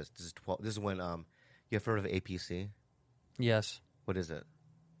admit this. This is when you have heard of APC? Yes. What is it?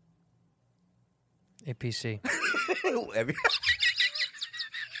 APC.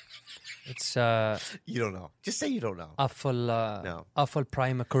 It's You don't know. Just say you don't know. no. Awful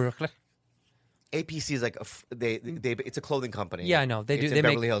prime curricle. APC is like it's a clothing company. Yeah, I know. They do. It's They in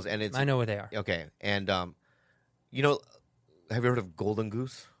Beverly make, Hills, and it's I know where they are. okay. And have you heard of Golden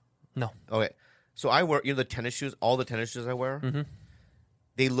Goose? No. Okay, so I wear the tennis shoes. All the tennis shoes I wear,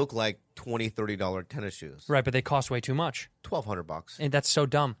 they look like $20-$30 tennis shoes. Right, but they cost way too much. $1,200. And that's so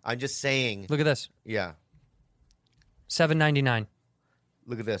dumb. I'm just saying. Look at this. Yeah, $7.99.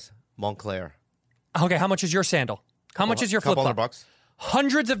 look at this, Montclair. Okay, how much is your sandal? How much is your flip Couple flop? $100.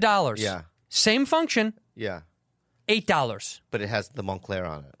 Hundreds of dollars. Yeah. Same function, Yeah, $8. but it has the Montclair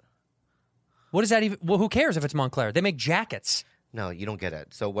on it. What does that even? Well, who cares if it's Montclair? They make jackets. No, you don't get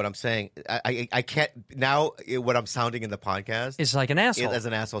it. So what I'm saying, I can't now. What I'm sounding in the podcast It's like an asshole. as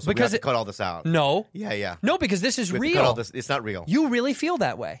an asshole. So Because we have to cut all this out. No. Yeah. No, because this is We have to real. cut all this. It's not real. You really feel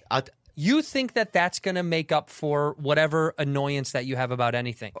that way. You think that that's going to make up for whatever annoyance that you have about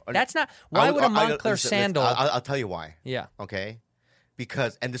anything. That's not. Why would a Montclair sandal? I'll tell you why. Yeah. Okay.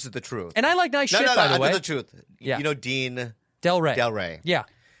 Because, and this is the truth. And I like nice shit, by the way. This is the truth. Yeah. You know Dean Del Rey. Del Rey. Yeah.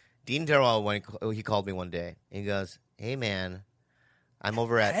 Dean Del Rey, when he called me one day, he goes, "Hey man, I'm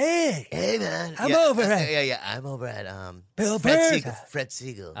over at Hey, man, I'm over at I'm over at Bill Fred Burr.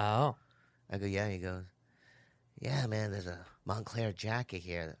 Siegel." Oh. I go, "Yeah." He goes, "Yeah, man, there's a Montclair jacket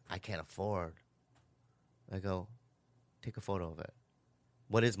here that I can't afford." I go, "Take a photo of it."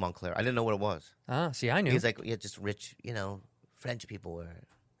 What is Montclair? I didn't know what it was. See, I knew. He's like, "Yeah, just rich, French people wear it."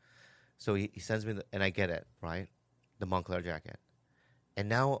 So he sends me, and I get it, right? The Montclair jacket. And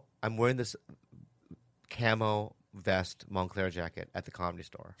now I'm wearing this camo vest Montclair jacket at the Comedy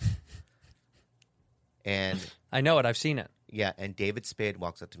Store. And I know it. I've seen it. yeah, and David Spade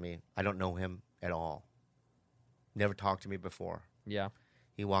walks up to me. I don't know him at all. Never talked to me before. Yeah.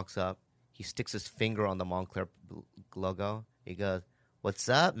 He walks up. He sticks his finger on the Montclair logo. He goes, "What's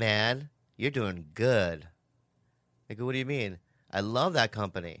up, man? You're doing good." I go, "What do you mean?" "I love that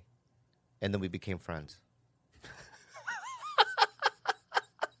company." And then we became friends.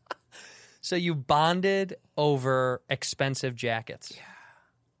 So you bonded over expensive jackets. Yeah.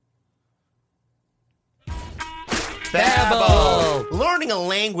 Babbel! Learning a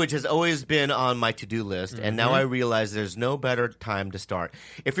language has always been on my to-do list, and now I realize there's no better time to start.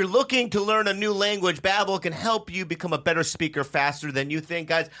 If you're looking to learn a new language, Babbel can help you become a better speaker faster than you think.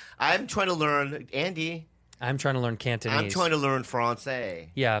 Guys, I'm trying to learn, Andy, I'm trying to learn Cantonese. I'm trying to learn Francais.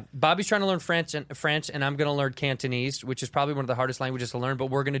 Yeah, Bobby's trying to learn French, and I'm going to learn Cantonese, which is probably one of the hardest languages to learn, but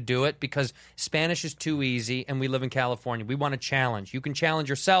we're going to do it because Spanish is too easy, and we live in California. We want a challenge. You can challenge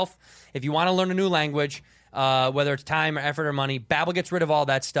yourself. If you want to learn a new language, whether it's time or effort or money, Babbel gets rid of all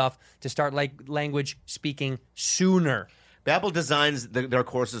that stuff to start language speaking sooner. Babbel designs their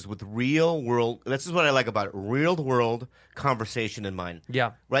courses with real-world, this is what I like about it, real-world conversation in mind.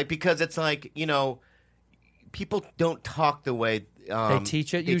 Yeah. Right? Because it's like, people don't talk the way they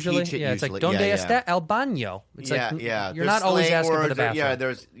teach it they usually. teach it It's like usually. donde está el baño. It's like you're There's not always slang asking for the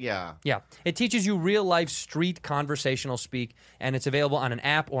words, bathroom. Yeah. It teaches you real life street conversational speak, and it's available on an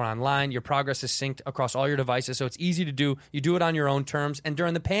app or online. Your progress is synced across all your devices, so it's easy to do. You do it on your own terms, and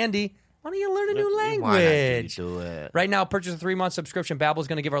during the pandy, why don't you learn a new language? Why not do it? Right now, purchase a 3-month subscription. Babbel is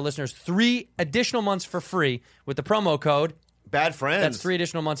going to give our listeners 3 additional months for free with the promo code. Bad friends. That's 3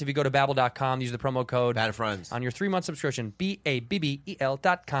 additional months if you go to Babbel.com. Use the promo code. Bad friends. On your 3-month subscription.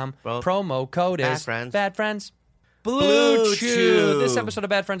 BABBEL.com. Bro. Promo code Bad is friends. Bad Friends. Blue Chew. This episode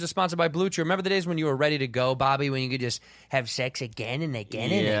of Bad Friends is sponsored by Blue Chew. Remember the days when you were ready to go, Bobby, when you could just have sex again and again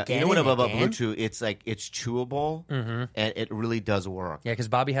and again? You know what and about again? Blue Chew? It's like it's chewable, and it really does work. Yeah, because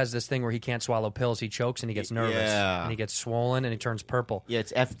Bobby has this thing where he can't swallow pills. He chokes and he gets nervous. Yeah. And he gets swollen and he turns purple. Yeah,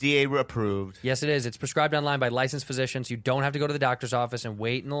 it's FDA approved. Yes, it is. It's prescribed online by licensed physicians. You don't have to go to the doctor's office and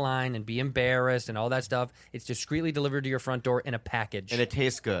wait in the line and be embarrassed and all that stuff. It's discreetly delivered to your front door in a package. And it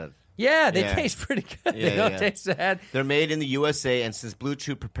tastes good. Yeah, they Yeah. taste pretty good. Yeah, They don't yeah. taste bad. They're made in the USA, and since Blue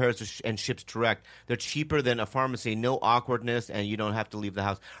Chew prepares and ships direct, they're cheaper than a pharmacy. No awkwardness, and you don't have to leave the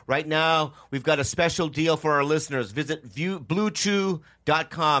house. Right now, we've got a special deal for our listeners. Visit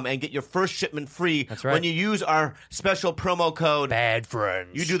BlueChew.com and get your first shipment free. That's right. When you use our special promo code. Bad Friends.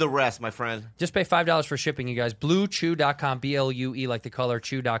 You do the rest, my friend. Just pay $5 for shipping, you guys. BlueChew.com, BLUE, like the color,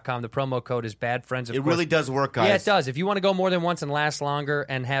 chew.com. The promo code is Bad Friends. Of It course. really does work, guys. Yeah, it does. If you want to go more than once and last longer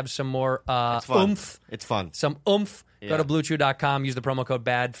and have some more It's fun. oomph, It's fun. some oomph, go Yeah. to BlueChew.com. Use the promo code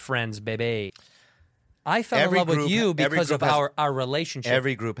Bad Friends, baby. I fell Every in love with group- you every because of group has- our relationship.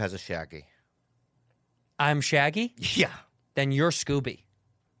 Every group has a Shaggy. I'm Shaggy, Yeah. then you're Scooby.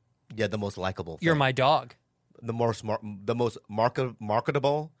 Yeah, the most likable. You're thing. my dog. the most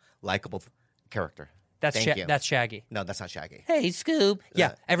marketable, likable character. That's Thank you. that's Shaggy. No, that's not Shaggy. Hey, Scoob.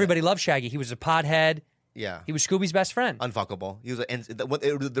 Yeah, everybody loves Shaggy. He was a pothead. Yeah, He was Scooby's best friend. unfuckable. He was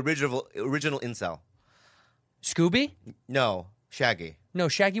the original incel. Scooby? No, Shaggy. No,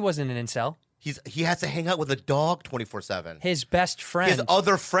 Shaggy wasn't an incel. He has to hang out with a dog 24/7. His best friend. His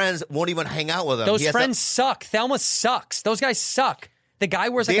other friends won't even hang out with him. Those He has friends suck. Thelma sucks. Those guys suck. The guy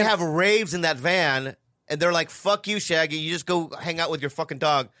wears they like have raves in that van, and they're like, "Fuck you, Shaggy. You just go hang out with your fucking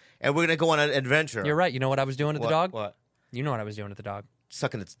dog, and we're gonna go on an adventure." You're right. You know what I was doing to the dog? What? You know what I was doing to the dog.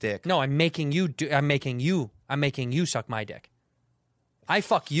 Sucking its dick. No, I'm making you suck my dick. I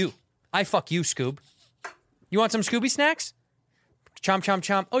fuck you, Scoob. You want some Scooby snacks? Chomp, chomp,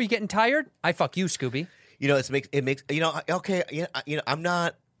 chomp. Oh, you getting tired? I fuck you, Scooby. You know, it makes okay.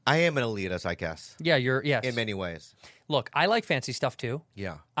 I am an elitist, I guess, Yeah, yes. in many ways. Look, I like fancy stuff too.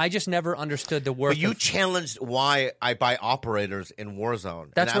 Yeah. I just never understood the worth But you of... challenged why I buy operators in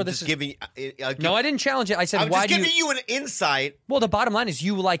Warzone. That's and where I'm this just is- giving. No, I didn't challenge it. I said, I'm why just do you... giving you an insight. Well, the bottom line is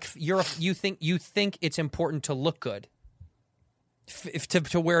you think it's important to look good,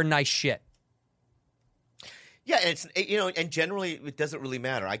 to wear nice shit. Yeah, and it's and generally it doesn't really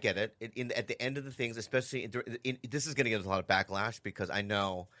matter. I get it. At the end of the things, especially this is going to get a lot of backlash because I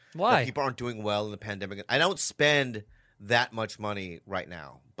know Why? that people aren't doing well in the pandemic. I don't spend that much money right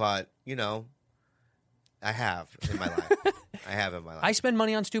now, but I have in my life. I spend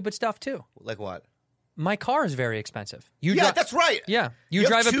money on stupid stuff too. Like what? My car is very expensive. That's right. Yeah, you You have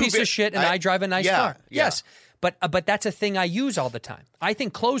drive a two piece of shit, and I drive a nice car. yeah. Yes, but that's a thing I use all the time. I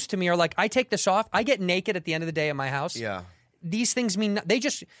think clothes to me are like I take this off. I get naked at the end of the day at my house. Yeah. These things mean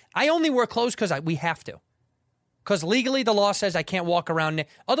I only wear clothes because we have to. Because legally the law says I can't walk around.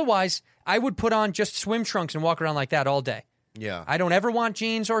 Otherwise, I would put on just swim trunks and walk around like that all day. Yeah. I don't ever want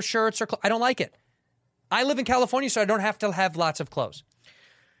jeans or shirts or I don't like it. I live in California, so I don't have to have lots of clothes.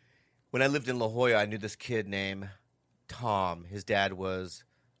 When I lived in La Jolla, I knew this kid named Tom. His dad was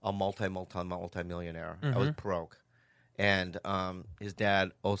a multi-millionaire. I was broke. And his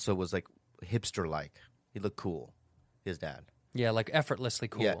dad also was like hipster-like. He looked cool, his dad. Yeah, like effortlessly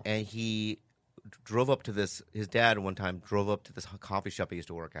cool. Yeah, and he drove up to this, his dad one time drove up to this coffee shop he used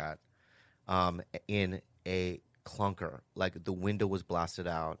to work at in a clunker. Like the window was blasted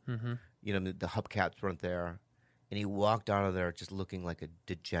out. Mm-hmm. The hubcaps weren't there. And he walked out of there just looking like a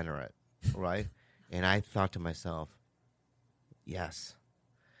degenerate, right? And I thought to myself, yes.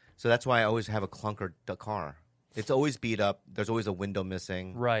 So that's why I always have a clunker car. It's always beat up. There's always a window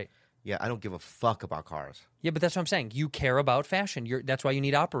missing. Right. Yeah, I don't give a fuck about cars. Yeah, but that's what I'm saying. You care about fashion. That's why you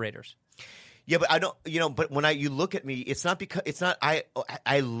need operators. Yeah, but I don't. But when you look at me, it's not because it's not. I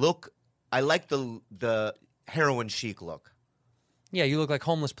like the heroin chic look. Yeah, you look like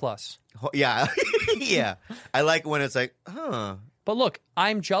Homeless Plus. Yeah, yeah. I like when it's like, huh. But look,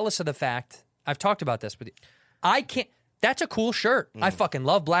 I'm jealous of the fact. I've talked about this with you. I can't. That's a cool shirt. I fucking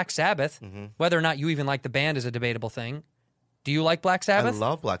love Black Sabbath. Whether or not you even like the band is a debatable thing. Do you like Black Sabbath? I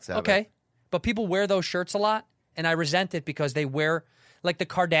love Black Sabbath. Okay. But people wear those shirts a lot, and I resent it because they wear, like the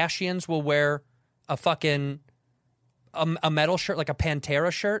Kardashians will wear a fucking, a metal shirt, like a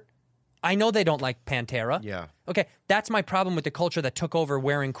Pantera shirt. I know they don't like Pantera. Yeah. Okay, that's my problem with the culture that took over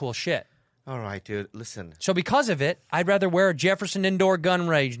wearing cool shit. All right, dude. Listen. So because of it, I'd rather wear Jefferson Indoor Gun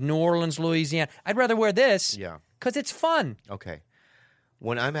Range, New Orleans, Louisiana. I'd rather wear this because it's fun. Okay.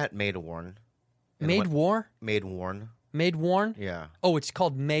 When I'm at Made Worn. Made Worn? Made Worn. Made Worn? Yeah. Oh, it's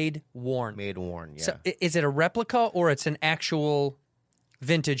called Made Worn. Made Worn, yeah. So is it a replica or it's an actual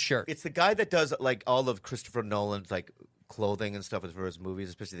vintage shirt? It's the guy that does like all of Christopher Nolan's like clothing and stuff for his movies,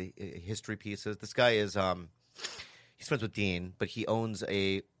 especially the history pieces. This guy is he's friends with Dean, but he owns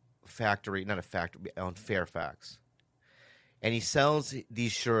a factory, not a factory, on Fairfax. And he sells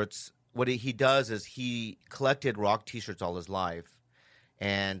these shirts. What he does is he collected rock t-shirts all his life.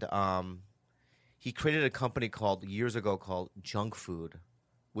 And he created a company years ago called Junk Food,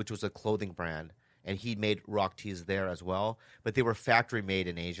 which was a clothing brand. And he made rock tees there as well. But they were factory made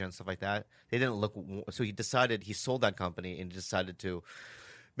in Asia and stuff like that. They didn't look. So he sold that company and decided to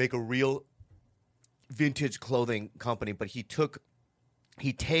make a real vintage clothing company. But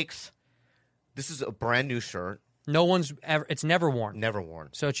this is a brand new shirt. No one's ever, it's never worn. Never worn.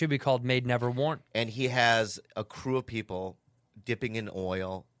 So it should be called Made Never Worn. And he has a crew of people dipping in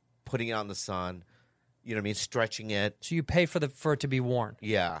oil, putting it out in the sun, you know what I mean, stretching it. So you pay for it to be worn.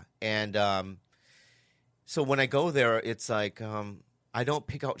 Yeah. And so when I go there, it's like I don't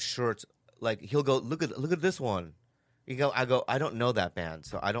pick out shirts. Like he'll go, look at this one. I go, I don't know that band,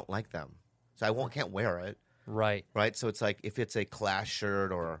 so I don't like them. So I can't wear it. Right. Right? So it's like if it's a Clash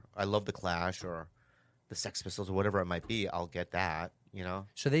shirt or I love the Clash or the Sex Pistols or whatever it might be, I'll get that, you know?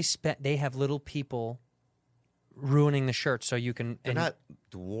 So they have little people ruining the shirt so you can... They're not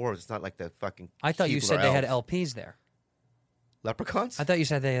dwarves. It's not like the fucking I thought you Keebler said they had elves. LPs there. Leprechauns? I thought you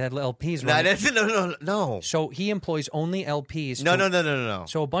said they had LPs. No. So he employs only LPs. No.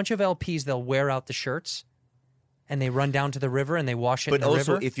 So a bunch of LPs, they'll wear out the shirts and they run down to the river and they wash it in the river.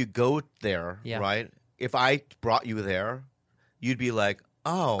 But also, if you go there, right, if I brought you there, you'd be like,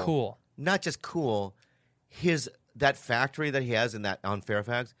 oh. Cool. Not just cool. That factory that he has on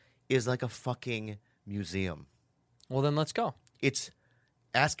Fairfax is like a fucking museum. Well, then let's go.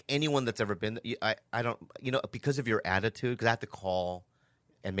 Ask anyone that's ever been there. I don't, because of your attitude, because I have to call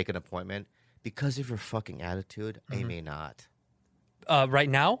and make an appointment. Because of your fucking attitude, I may not. Right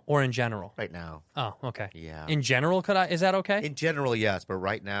now or in general? Right now. Oh, okay. Yeah. In general, is that okay? In general, yes, but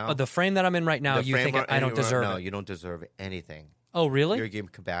right now. The frame that I'm in right now, you think I don't deserve it? No, you don't deserve anything. Oh, really? You're being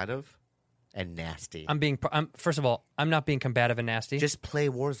combative and nasty. First of all, I'm not being combative and nasty. Just play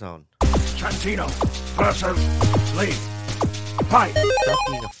Warzone. Santino versus Lee. Fight. Stop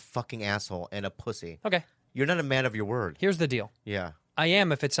being a fucking asshole and a pussy. Okay. You're not a man of your word. Here's the deal. Yeah. I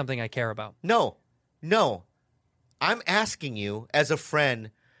am if it's something I care about. No. I'm asking you as a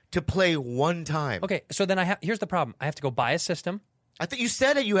friend to play one time. Okay, so then here's the problem. I have to go buy a system. I thought you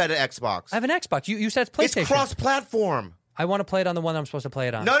said that you had an Xbox. I have an Xbox. You said it's PlayStation. It's cross-platform. I want to play it on the one I'm supposed to play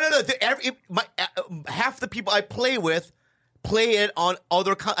it on. No. Half the people I play with play it on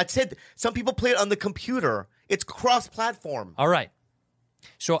other... I said some people play it on the computer. It's cross-platform. All right.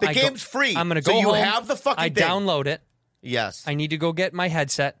 So the game's free. I'm going to go home. So you have the fucking thing. Download it. Yes. I need to go get my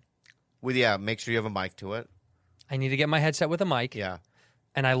headset. Well, make sure you have a mic to it. I need to get my headset with a mic. Yeah.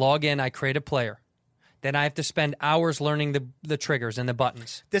 And I log in. I create a player. Then I have to spend hours learning the triggers and the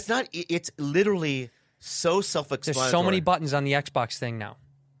buttons. That's not... It's literally so self-explanatory. There's so many buttons on the Xbox thing now.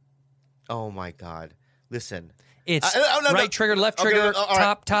 Oh, my God. Listen... It's right trigger, left trigger,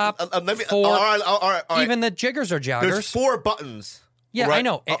 top, four. All right. Even the jiggers are joggers. There's 4 buttons. Yeah, right? I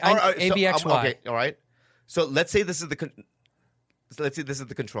know. A, B, X, Y. Okay, all right. So let's say this is the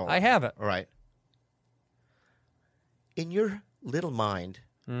controller. I have it. All right. In your little mind,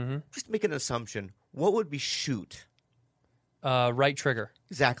 just make an assumption. What would be shoot? Right trigger.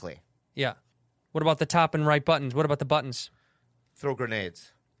 Exactly. Yeah. What about the top and right buttons? What about the buttons? Throw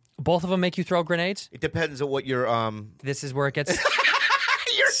grenades. Both of them make you throw grenades? It depends on what your This is where it gets.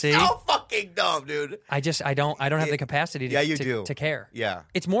 You're See? so fucking dumb, dude. I don't have the capacity to care. Yeah.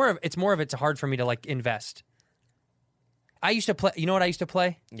 It's more of it's hard for me to like invest. I used to play, you know what I used to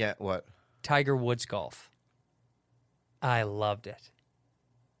play? Yeah, what? Tiger Woods golf. I loved it.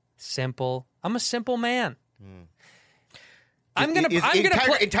 Simple. I'm a simple man. I'm gonna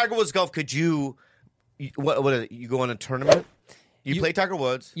play in Tiger Woods golf. Could you what you go on a tournament? You play Tiger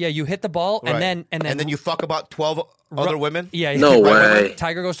Woods. Yeah, you hit the ball right. and then you fuck about 12 other women? Yeah. No way.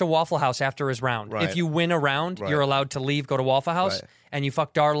 Tiger goes to Waffle House after his round. Right. If you win a round, Right. you're allowed to leave, go to Waffle House, Right. and you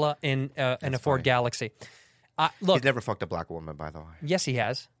fuck Darla in a Ford funny. Galaxy. Look, He's never fucked a black woman, by the way. yes, he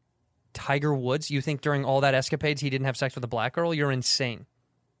has. Tiger Woods, you think during all that escapades he didn't have sex with a black girl? You're insane.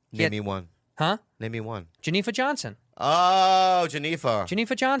 Name me one. Huh? Name me one. Geneva Johnson. Oh, Geneva.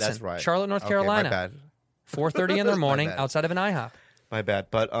 Geneva Johnson. That's right. Charlotte, North Okay, Carolina. My bad. 4:30 in the morning bad. outside of an IHOP. My bad.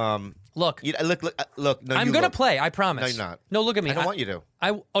 But Look, look. No, I'm you going to look. play. I promise. No, you're not. No, look at me. I don't want you to.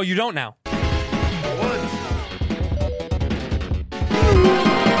 Oh, you don't now.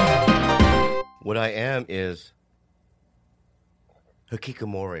 What I am is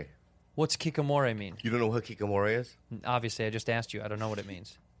hikikomori. What's kikomore mean? You don't know what hikikomori is? Obviously, I just asked you. I don't know what it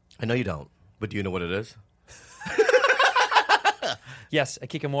means. I know you don't. But do you know what it is? Yes, a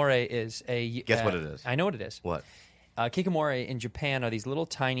kikomore is a... Guess what it is. I know what it is. What? Kikomore in Japan are these little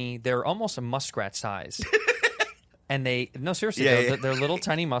tiny... They're almost a muskrat size. And they... No, seriously, they're little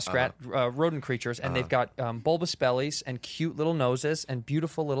tiny muskrat rodent creatures. And they've got bulbous bellies and cute little noses and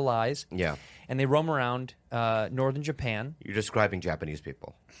beautiful little eyes. Yeah. And they roam around northern Japan. You're describing Japanese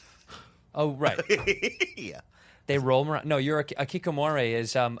people. Oh, right. Yeah. They roam around. No, you're a kikomore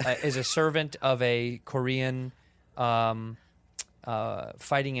is a servant of a Korean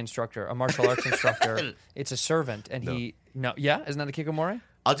fighting instructor, a martial arts instructor. It's a servant, and isn't that a kikomore?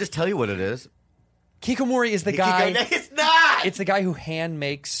 I'll just tell you what it is. Kikomore is the guy. It's not. It's the guy who hand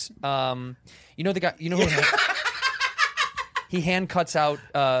makes. You know the guy. You know who he hand cuts out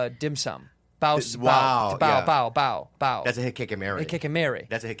dim sum. Bow. Wow, yeah. Bow. That's a hikikomori. Kikomore.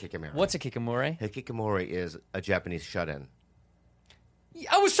 That's a hikikomori. What's a kikomore? Hikikomori is a Japanese shut-in.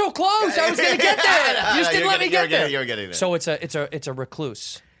 I was so close. I was going to get there. You just didn't let me get there. You're getting there. So it's a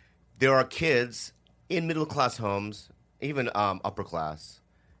recluse. There are kids in middle-class homes, even upper-class,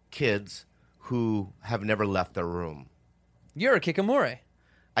 kids who have never left their room. You're a kikomore.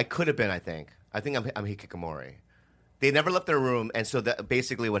 I could have been, I think. I think I'm hikikomori. They never left their room, and so that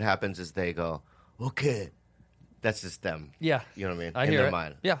basically what happens is they go, okay. That's just them. Yeah. You know what I mean? I in hear their it.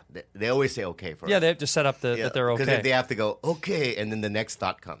 mind. Yeah. They always say okay first. Yeah, they have to set up that they're okay. Because they have to go, okay, and then the next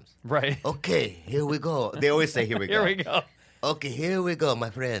thought comes. Right. Okay, here we go. They always say, here we go. Here we go. Okay, here we go, my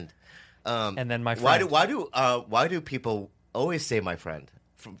friend. And then my friend. Why do people always say my friend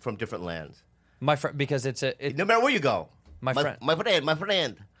from different lands? My friend, because No matter where you go. My friend. My friend.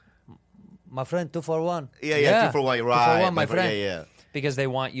 My friend, 241. Yeah, 241, you're right. 241, my friend. Yeah. Because they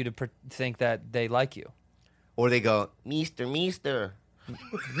want you to think that they like you. Or they go, Meester. Meester?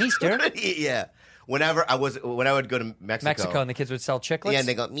 Yeah. When I would go to Mexico, and the kids would sell chiclets? Yeah, and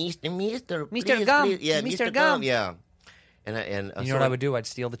they go, Meester, Mr. please, Gum. please." Yeah, Mr. Mr. Gum. Yeah. And You know what I would do? I'd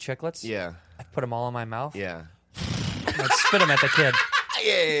steal the chiclets. Yeah. I'd put them all in my mouth. Yeah. I'd spit them at the kid.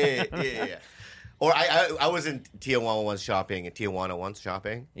 Yeah. Or I was in Tijuana once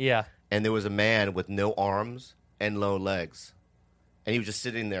shopping. Yeah. And there was a man with no arms and no legs. And he was just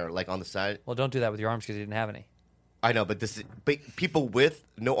sitting there, like, on the side. Well, don't do that with your arms because you didn't have any. I know, but people with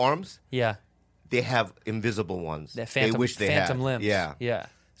no arms, Yeah. they have invisible ones. That phantom, they wish they phantom had. limbs. Yeah. Yeah.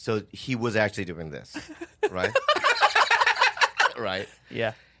 So he was actually doing this, right? Right?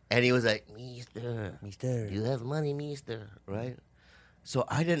 Yeah. And he was like, Meester, you have money, Meester, right? So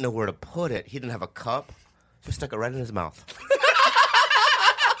I didn't know where to put it. He didn't have a cup, so I stuck it right in his mouth.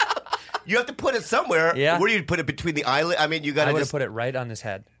 You have to put it somewhere. Yeah. Where do you put it? Between the eyelid? I mean, you got to I would just have put it right on his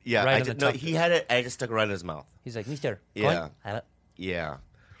head. Yeah, Right I on just, the no, top. he had it. I just stuck it right in his mouth. He's like, Mister. Yeah. Coin? Yeah.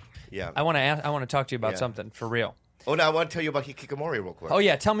 I want to talk to you about Yeah. something for real. Oh, no, I want to tell you about hikikomori real quick. Oh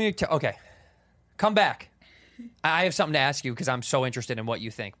yeah, tell me. Okay, come back. I have something to ask you because I'm so interested in what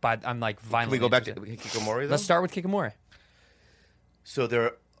you think. But I'm like Can violently. we go back to interested. hikikomori? Though? Let's start with kikomori.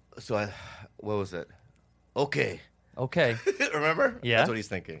 What was it? Okay. Okay. Remember? Yeah. That's what he's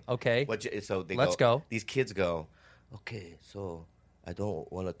thinking. Okay. So they Let's go. These kids go, okay, so I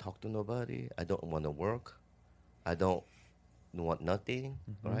don't want to talk to nobody. I don't want to work. I don't want nothing,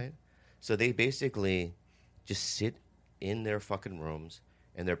 right? So they basically just sit in their fucking rooms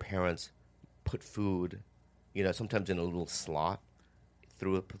and their parents put food, sometimes in a little slot,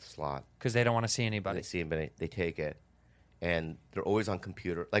 through a slot. Because they don't want to see And anybody. they see anybody, they take it. And they're always on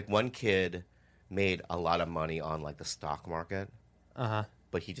computer. Like one kid made a lot of money on like the stock market,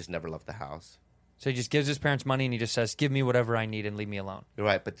 but he just never left the house. So he just gives his parents money and he just says, "Give me whatever I need and leave me alone." You're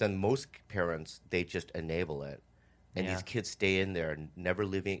right, but then most parents, they just enable it. And Yeah. these kids stay in there, never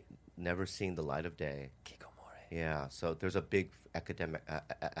seeing the light of day. Kikomori. Yeah, so there's a big epidemic.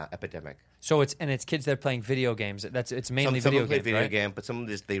 So it's kids that are playing video games. It's mainly Some video of them play games, video right? game, but some of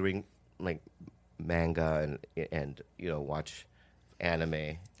this they read like manga and watch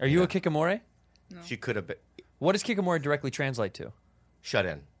anime. Are you a kikomori? She could have been. What does Kikomori directly translate to? Shut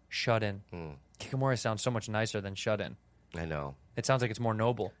in. Shut in. Kikomori sounds so much nicer than shut in. I know. It sounds like it's more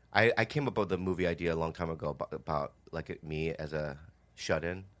noble. I came up with the movie idea a long time ago about like me as a shut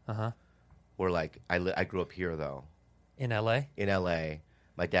in. Where like I grew up here though. In L.A.? In L.A.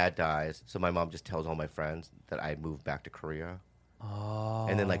 My dad dies, so my mom just tells all my friends that I moved back to Korea. Oh.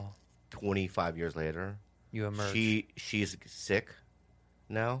 And then like 25 years later, you emerge. She's sick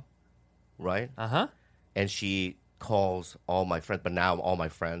now, right? Uh-huh. And she calls all my friends, but now all my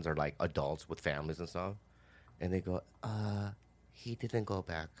friends are like adults with families and stuff. And they go, he didn't go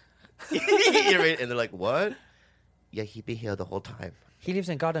back. And they're like, what? Yeah, he be here the whole time. He lives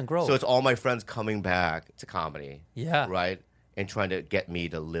in Garden Grove. So it's all my friends coming back. It's a comedy. Yeah. Right? And trying to get me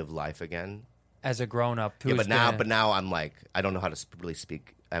to live life again. As a grown-up. Yeah, but now I'm like, I don't know how to really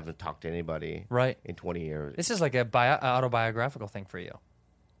speak. I haven't talked to anybody in 20 years. This is like a autobiographical thing for you.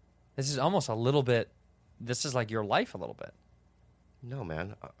 This is almost a little bit, this is like your life a little bit. No,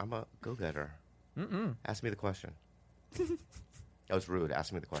 man. I'm a go-getter. Ask me the question. That was rude.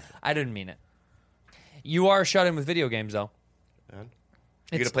 Ask me the question. I didn't mean it. You are shut in with video games, though. Man.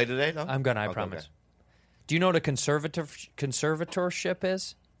 You going to play today, though? I'm going to, I promise. Okay. Do you know what a conservatorship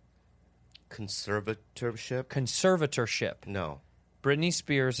is? Conservatorship? Conservatorship. No. Britney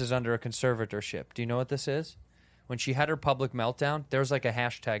Spears is under a conservatorship. Do you know what this is? When she had her public meltdown, there was like a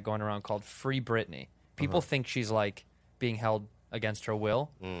hashtag going around called Free Britney. People think she's like being held against her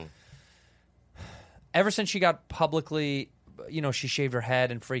will. Ever since she got publicly, she shaved her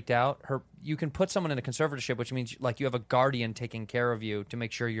head and freaked out. You can put someone in a conservatorship, which means like you have a guardian taking care of you to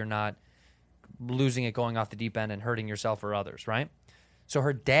make sure you're not losing it, going off the deep end and hurting yourself or others, right? So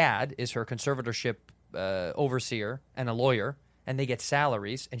her dad is her conservatorship overseer and a lawyer, and they get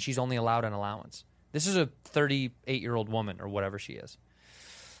salaries, and she's only allowed an allowance. This is a 38-year-old woman or whatever she is.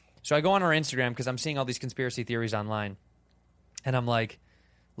 So I go on her Instagram because I'm seeing all these conspiracy theories online, and I'm like,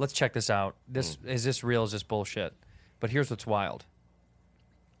 let's check this out. Is this real? Is this bullshit? But here's what's wild.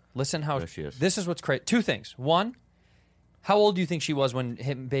 Listen how she is. This is what's crazy. Two things. One, how old do you think she was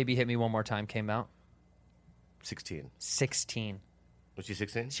when Baby Hit Me One More Time came out? 16. 16. Was she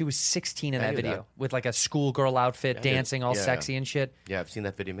 16? She was 16 in that video with like a schoolgirl outfit, dancing all sexy and shit. Yeah, I've seen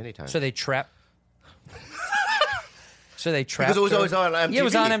that video many times. So they trapped. Because it was always on MTV. Yeah, it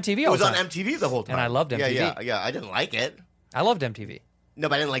was on MTV. It was on MTV the whole time. And I loved MTV. Yeah. I didn't like it. I loved MTV. No,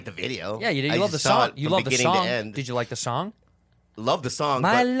 but I didn't like the video. Yeah, you did. You loved the song. You loved the song. Did you like the song? Love the song.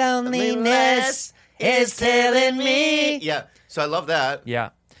 My loneliness is killing me. Yeah, so I love that. Yeah.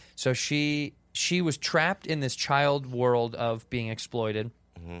 So she was trapped in this child world of being exploited,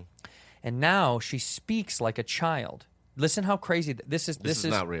 and now she speaks like a child. Listen how crazy this is. This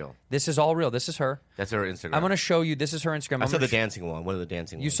is not real. This is all real. This is her. That's her Instagram. I'm going to show you. This is her Instagram. I saw the dancing one. One of the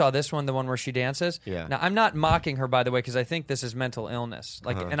dancing ones. You saw this one, the one where she dances? Yeah. Now, I'm not mocking her, by the way, because I think this is mental illness.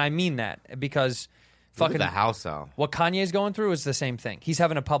 And I mean that because fucking the house out. What Kanye's going through is the same thing. He's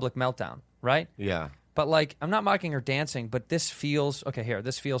having a public meltdown, right? Yeah. But like, I'm not mocking her dancing, but this feels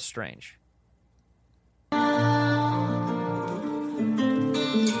this feels strange.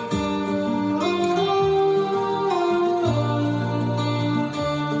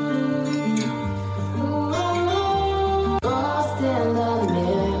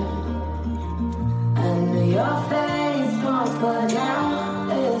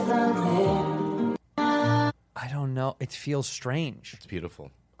 I don't know. It feels strange. It's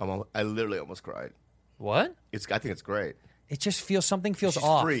beautiful. I literally almost cried. What? I think it's great. It just feels something feels She's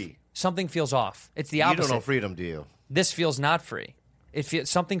off. Free. Something feels off. It's the opposite. You don't know freedom, do you? This feels not free.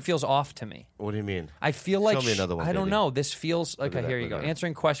 Something feels off to me. What do you mean? I feel like show me another one. I don't know. This feels okay. Here you go.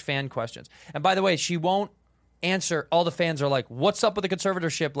 Answering fan questions. And by the way, she won't answer. All the fans are like, "What's up with the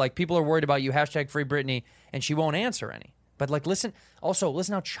conservatorship?" Like people are worried about you. #Free Britney, and she won't answer any. But like, listen. Also,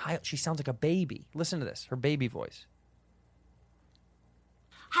 listen how she sounds like a baby. Listen to this. Her baby voice.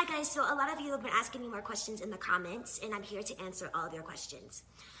 Hi guys, so a lot of you have been asking me more questions in the comments, and I'm here to answer all of your questions.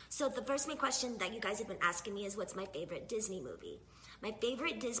 So the first main question that you guys have been asking me is what's my favorite Disney movie? My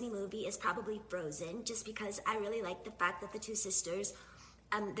favorite Disney movie is probably Frozen, just because I really like the fact that the two sisters,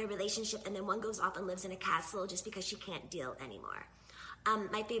 their relationship, and then one goes off and lives in a castle just because she can't deal anymore.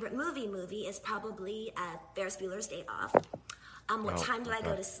 My favorite movie is probably Ferris Bueller's Day Off. What time do I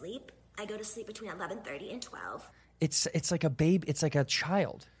go to sleep? I go to sleep between 11:30 and 12. It's like a babe. It's like a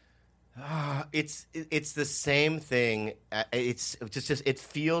child. It's the same thing. It's just it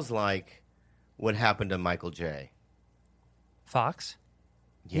feels like what happened to Michael J. Fox?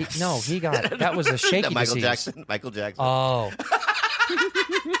 Yes. He got that was a shaky Michael disease. Michael Jackson. Oh.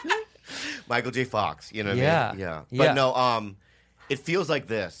 Michael J. Fox. You know what I mean? Yeah. But no. It feels like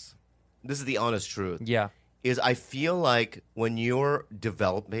this. This is the honest truth. Yeah. is I feel like when you're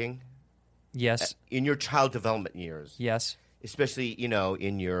developing, Yes. in your child development years, Yes. especially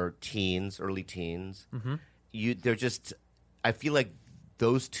in your teens, early teens, they're just. I feel like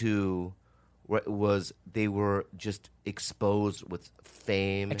those two they were just exposed with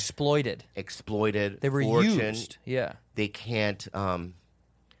fame, Exploited. exploited. They were fortune. used. Yeah. They can't.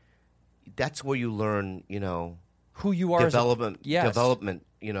 That's where you learn. Who you are. Development. Yes. Development.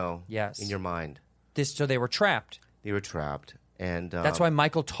 Yes. In your mind, So they were trapped. they were trapped, and That's why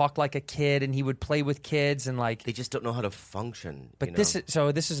Michael talked like a kid, and he would play with kids, and like. they just don't know how to function. But this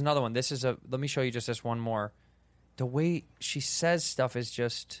is another one. This is let me show you just this one more. The way she says stuff is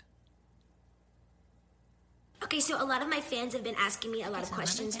just. Okay, so a lot of my fans have been asking me a lot of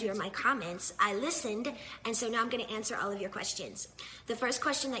questions during my comments. I listened, and so now I'm going to answer all of your questions. The first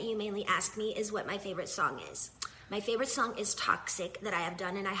question that you mainly asked me is what my favorite song is. My favorite song is Toxic that I have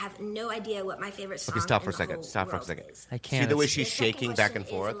done, and I have no idea what my favorite song is. Okay, stop for a second. Stop for a second. I can't. See the way she's The second shaking back and question is,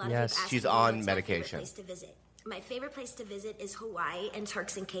 forth? a lot of Yes. people ask She's me on what's my favorite medication. place to visit. My favorite place to visit is Hawaii and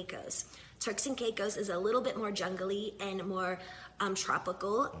Turks and Caicos. Turks and Caicos is a little bit more jungly and more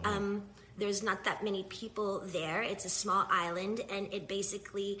tropical. There's not that many people there. It's a small island, and it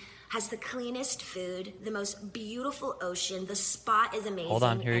basically has the cleanest food, the most beautiful ocean. The spot is amazing. Hold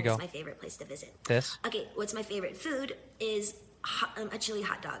on, here you and go. It's my favorite place to visit. This? Okay, what's my favorite food is a chili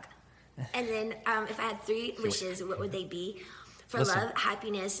hot dog. And then if I had 3 wishes, what would they be? For Listen. love,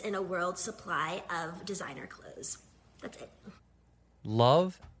 happiness, and a world supply of designer clothes. That's it.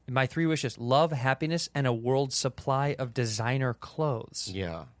 Love. My 3 wishes: love, happiness, and a world supply of designer clothes.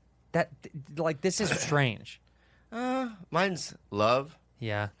 Yeah. This is strange. Mine's love,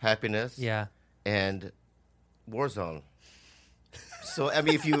 Yeah. happiness, Yeah. and Warzone. So I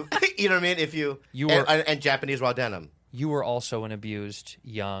mean, if you, you know what I mean, if you, You were- and Japanese raw denim. You were also an abused,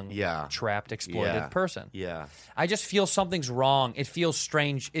 young, Yeah. trapped, exploited Yeah. person. Yeah. I just feel something's wrong. It feels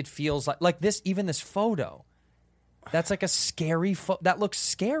strange. It feels like this. Even this photo, that's like a scary photo. That looks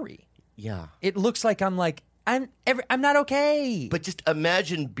scary. Yeah. It looks like I'm not okay. But just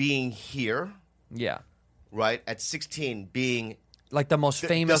imagine being here, yeah, right, at 16, being like the most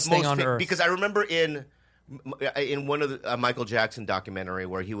famous the thing most on earth. Because I remember in one of the Michael Jackson documentary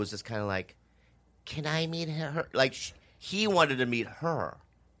where he was just kind of like, "Can I meet her?" Like he wanted to meet her.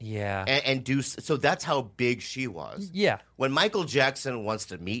 yeah, And do so. That's how big she was. yeah, When Michael Jackson wants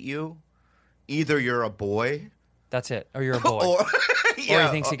to meet you, either you're a boy, that's it. Or you're a boy, or or he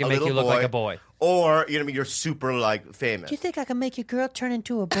thinks he can make you look like a boy. or you know, what I mean, you're super like famous. Do you think I can make your girl turn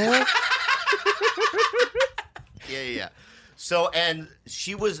into a boy? Yeah. So and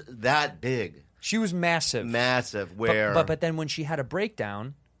she was that big, She was massive. massive. Where But then when she had a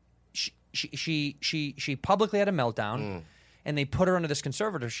breakdown, she publicly had a meltdown, and they put her under this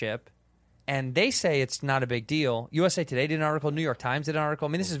conservatorship. And they say it's not a big deal. USA Today did an article. New York Times did an article.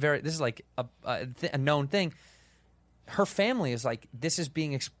 I mean, this is like a known thing. Her family is like, this is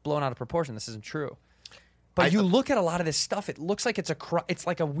being blown out of proportion. This isn't true. But you look at a lot of this stuff. It looks like it's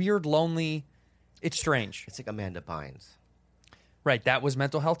like a weird, lonely. It's strange, it's like Amanda Bynes, right? That was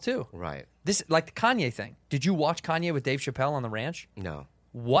mental health too. right? This like the Kanye thing. Did you watch Kanye with Dave Chappelle on the ranch? No,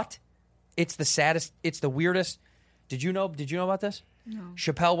 What? It's the saddest. It's the weirdest. Did you know about this? No.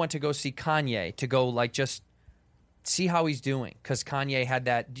 Chappelle went to go see Kanye to go like just see how he's doing because Kanye had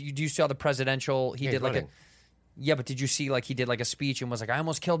that. Do you saw the presidential? He Yeah, did he's like running. Yeah, but did you see like he did like a speech and was like, I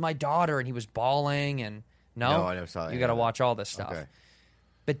almost killed my daughter, and he was bawling and No, I never saw it. You got to watch all this stuff. Okay.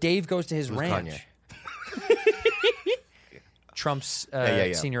 But Dave goes to his Who's ranch. Kanye? Trump's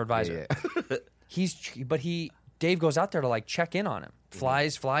Yeah. senior advisor. Yeah. Dave goes out there to like check in on him.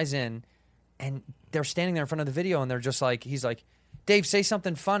 Flies in, and they're standing there in front of the video, and they're just like, he's like, Dave, say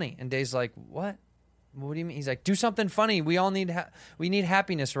something funny, and Dave's like, what? What do you mean? He's like, do something funny. We all need we need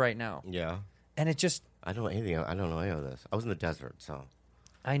happiness right now. Yeah. And it just, I don't know anything. I don't know any of this. I was in the desert, so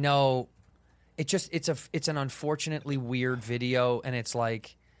I know, it's an unfortunately weird video, and it's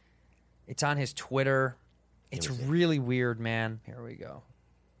like, it's on his Twitter. It's really weird, man. Here we go.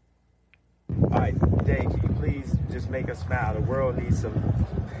 All right, Dave, can you please just make us smile? The world needs some,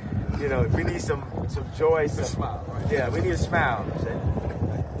 we need some joy. Some smile, right? Yeah, we need a smile.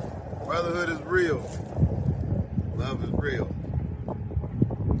 Brotherhood is real. Love is real.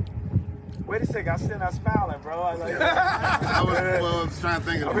 Wait a second, I'm still not smiling, bro. I was trying to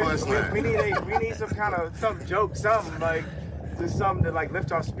think of the punchline. We need some kind of some joke, something like just something to like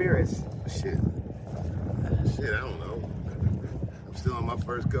lift our spirits. Shit, I don't know. I'm still on my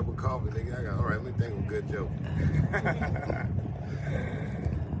first cup of coffee, nigga. All right, let me think of a good joke.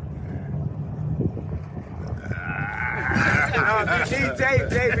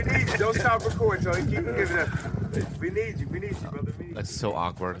 Dave, we need you. Don't stop recording, Tony. Keep giving us. We need you, brother. We need That's so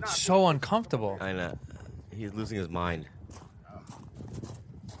awkward. So uncomfortable. I know. He's losing his mind.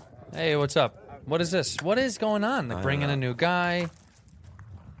 Hey, what's up? What is this? What is going on? They bring in a new guy.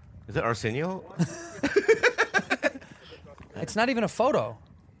 Is it Arsenio? It's not even a photo.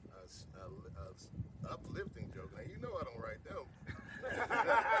 Uplifting joke. Now, you know I don't write them.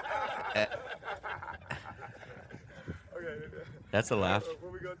 That's a laugh.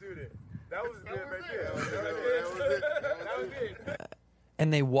 What we gonna do then? That was good right there.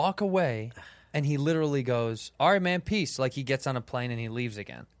 And they walk away, and he literally goes, all right, man, peace. Like, he gets on a plane and he leaves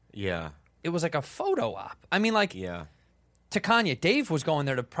again. Yeah. It was like a photo op. I mean, like, Yeah. to Kanye, Dave was going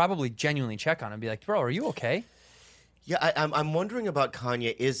there to probably genuinely check on him and be like, bro, are you okay? Yeah, I'm wondering about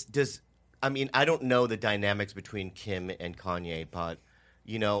Kanye. I don't know the dynamics between Kim and Kanye, but,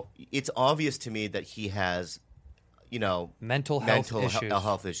 it's obvious to me that he has, mental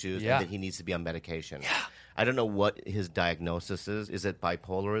health issues Yeah. and that he needs to be on medication. Yeah. I don't know what his diagnosis is. Is it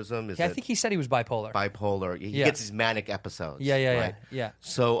bipolarism? I think he said he was bipolar. Bipolar. He gets these manic episodes. Yeah.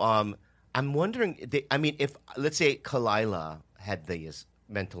 So I'm wondering, if, let's say, Kalila had these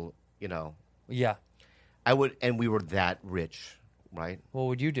mental, Yeah. I would, and we were that rich, right? What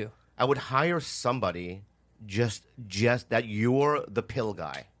would you do? I would hire somebody just that you're the pill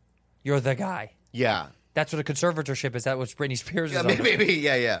guy. You're the guy. Yeah. That's what a conservatorship is. That what Britney Spears is. Yeah, maybe,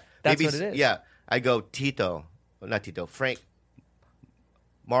 yeah. That's maybe, what it is. Yeah. I go Frank,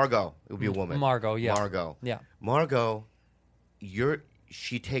 Margot. It would be a woman. Margot, yeah. Margot. Yeah. Margot,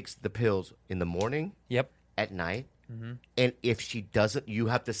 she takes the pills in the morning. Yep. At night. Mm-hmm. And if she doesn't, you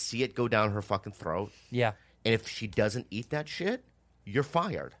have to see it go down her fucking throat. Yeah. And if she doesn't eat that shit, you're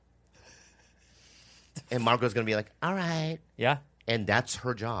fired. And Margot's going to be like, all right. Yeah. And that's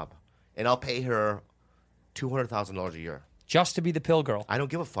her job. And I'll pay her $200,000 a year. Just to be the pill girl. I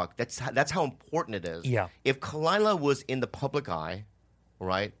don't give a fuck. That's how important it is. Yeah. If Kalila was in the public eye,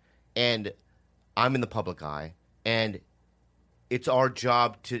 right, and I'm in the public eye, and it's our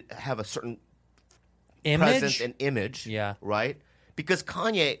job to have a certain presence and image, right? Because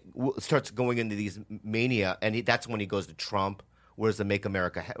Kanye starts going into these mania, and that's when he goes to Trump. Where's the Make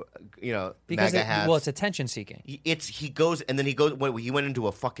America, because MAGA hats? Well, it's attention seeking. He goes when he went into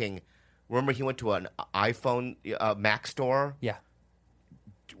a fucking. Remember, he went to an iPhone Mac store. Yeah.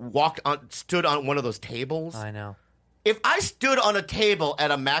 Stood on one of those tables. I know. If I stood on a table at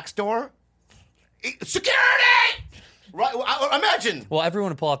a Mac store, security. Right, imagine. Well,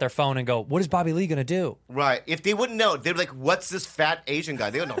 everyone would pull out their phone and go, what is Bobby Lee going to do? Right. If they wouldn't know, they'd be like, what's this fat Asian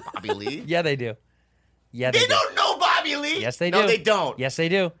guy? They don't know Bobby Lee. Yeah, they do. Yeah, they do. Don't know Bobby Lee. Yes, they do. No, they don't. Yes, they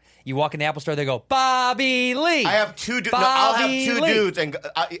do. You walk in the Apple store, they go, Bobby Lee. I have two dudes. I'll have two dudes. And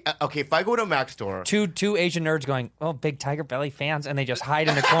okay, if I go to a Mac store. Two Asian nerds going, oh, big Tiger Belly fans, and they just hide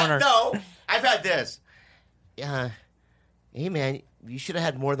in the corner. No, I've had this. Yeah. Hey, man, you should have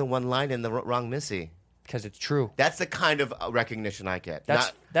had more than one line in the wrong Missy. Because it's true. That's the kind of recognition I get.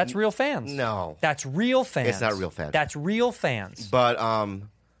 That's real fans. No. That's real fans. It's not real fans. That's real fans. But,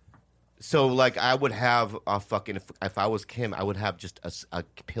 so, like, I would have a fucking, if I was Kim, I would have just a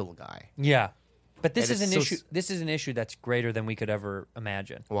pill guy. Yeah. But this is an issue. This is an issue that's greater than we could ever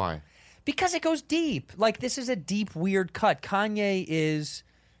imagine. Why? Because it goes deep. Like, this is a deep, weird cut. Kanye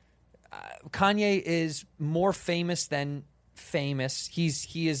is more famous than famous. He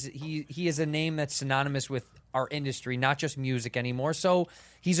is a name that's synonymous with our industry, not just music anymore. So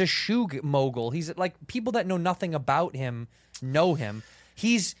he's a shoe mogul. He's like, people that know nothing about him know him.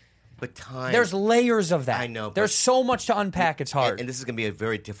 But time. There's layers of that. I know. There's so much to unpack. It's hard. And this is going to be a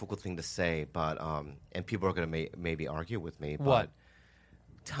very difficult thing to say, but and people are going to maybe argue with me. But what?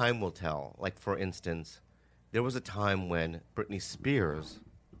 Time will tell. Like, for instance, there was a time when Britney Spears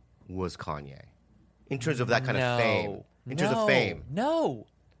was Kanye. In terms of that kind of fame. In terms of fame. No.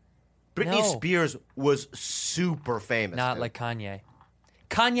 Britney Spears was super famous. Not like Kanye.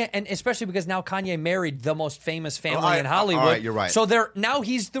 Kanye, and especially because now Kanye married the most famous family in Hollywood. All right, you're right. So now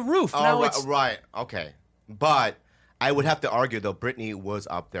he's the roof. Right, okay. But I would have to argue, though, Britney was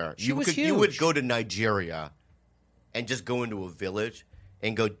up there. She was huge. You would go to Nigeria and just go into a village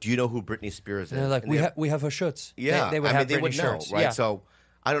and go, do you know who Britney Spears is? And they're like, we have her shoots. Yeah. They would have they would know, shirts. right? Yeah. So,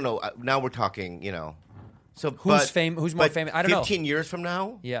 I don't know. Now we're talking, So Who's more famous? I don't know. 15 years from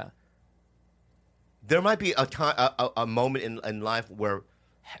now? Yeah. There might be a moment in life where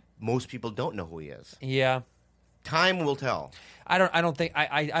most people don't know who he is. Yeah. Time will tell. I don't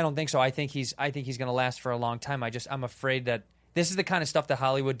think so. I think he's going to last for a long time. I'm afraid that this is the kind of stuff that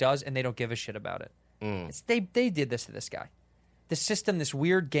Hollywood does, and they don't give a shit about it. They did this to this guy. The system, this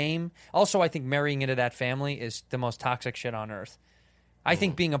weird game. Also, I think marrying into that family is the most toxic shit on earth. I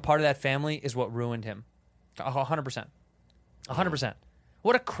think being a part of that family is what ruined him. 100%. 100%.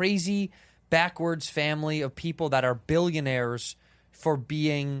 What a crazy, backwards family of people that are billionaires for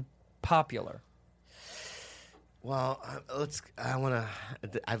being popular. Well,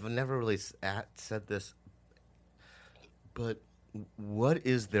 I've never really said this, but what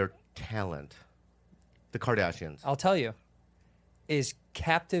is their talent? The Kardashians. I'll tell you, is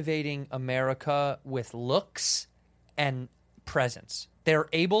captivating America with looks and presence. They're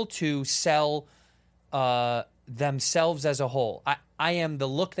able to sell themselves as a whole. I am the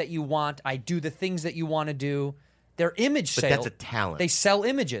look that you want. I do the things that you want to do. Their image sale. But that's a talent. They sell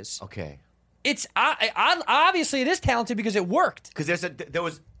images. Okay. It's obviously it is talented because it worked. Because there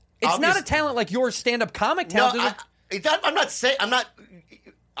was. It's not a talent like your stand-up comic talent. No, I'm not saying. I'm not.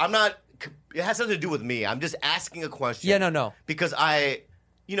 It has nothing to do with me. I'm just asking a question. Yeah, no. Because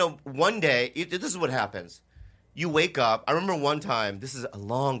one day, this is what happens. You wake up. I remember one time. This is a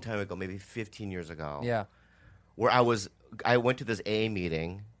long time ago, maybe 15 years ago. Yeah. Where I went to this AA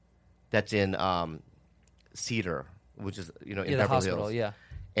meeting, that's in Cedar, which is in the Beverly hospital. Hills. Yeah.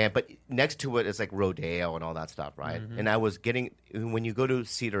 But next to it is like Rodeo and all that stuff, right? Mm-hmm. And I was when you go to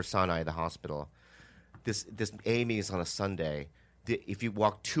Cedars-Sinai, the hospital, this AA meeting is on a Sunday. If you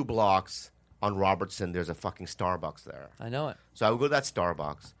walk 2 blocks on Robertson, there's a fucking Starbucks there. I know it. So I would go to that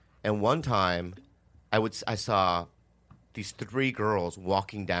Starbucks, and one time, I saw these 3 girls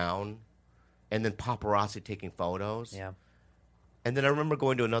walking down, and then paparazzi taking photos. Yeah. And then I remember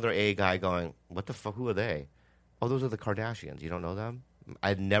going to another AA guy, going, "What the fuck? Who are they?" "Oh, those are the Kardashians. You don't know them?"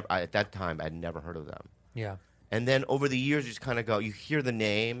 At that time, I'd never heard of them. Yeah. And then over the years, you just kind of go, you hear the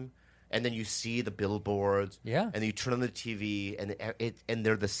name, and then you see the billboards. Yeah. And then you turn on the TV, and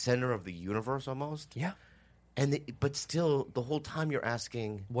they're the center of the universe almost. Yeah. But still, the whole time you're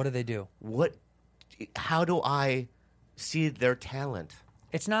asking, what do they do? How do I see their talent?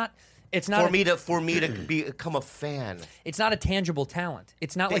 It's not For me to become a fan. It's not a tangible talent.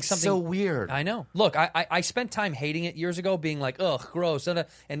 It's not like something so weird. I know. Look, I spent time hating it years ago, being like, ugh, gross. And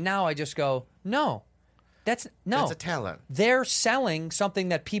now I just go, no. That's a talent. They're selling something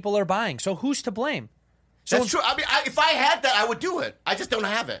that people are buying. So who's to blame? That's true. I mean, if I had that, I would do it. I just don't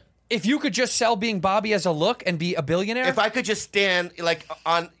have it. If you could just sell being Bobby as a look and be a billionaire? If I could just stand like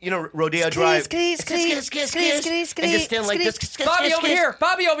on Rodeo Drive, and just stand like this. Bobby over here.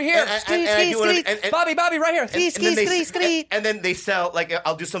 Bobby over here. Bobby right here. And then they sell like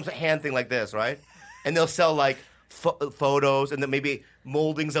I'll do some hand thing like this, right? And they'll sell like photos and then maybe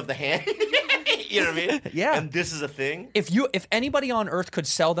moldings of the hand. You know what I mean? Yeah. And this is a thing. If anybody on earth could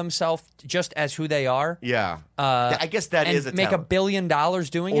sell themselves just as who they are, yeah, I guess that is a make $1 billion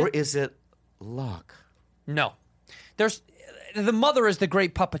doing it. Or is it luck? No, the mother is the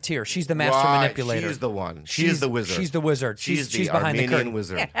great puppeteer. She's the master manipulator. She's the one. She's the wizard. She's the wizard. She's the behind Armenian the curtain.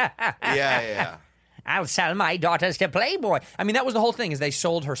 wizard. Yeah. I'll sell my daughters to Playboy. I mean, that was the whole thing. Is they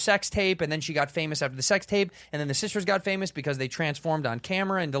sold her sex tape, and then she got famous after the sex tape, and then the sisters got famous because they transformed on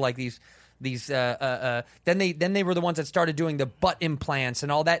camera into like these. Then they were the ones that started doing the butt implants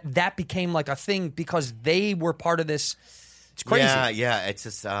and all that. That became like a thing because they were part of this. It's crazy. Yeah. It's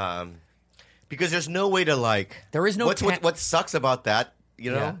just because there's no way to like. There is no. What sucks about that,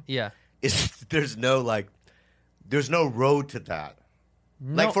 Yeah. is there's no road to that.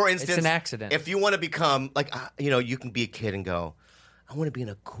 No, like for instance, it's an accident. If you want to become like you can be a kid and go, I want to be in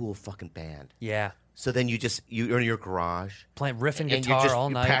a cool fucking band. Yeah. So then you're in your garage playing riffing and guitar all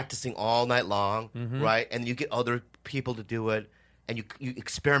night, practicing all night long, right? And you get other people to do it, and you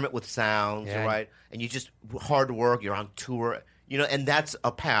experiment with sounds, right? And you just hard work. You're on tour, and that's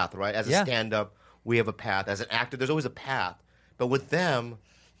a path, right? As a stand-up, we have a path. As an actor, there's always a path. But with them,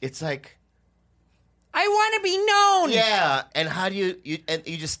 it's like, I want to be known. Yeah, and how do you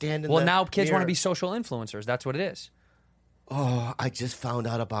just stand in? Well, the now kids mirror. want to be social influencers. That's what it is. Oh, I just found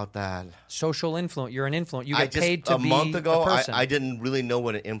out about that. Social influence. You're an influencer. You get paid to be a month ago. a person. I didn't really know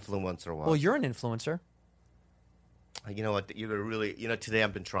what an influencer was. Well, you're an influencer. You know what? You're really. Today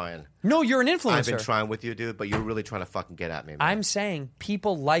I've been trying. No, you're an influencer. I've been trying with you, dude, but you're really trying to fucking get at me, man. I'm saying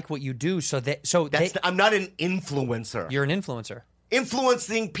people like what you do, I'm not an influencer. You're an influencer.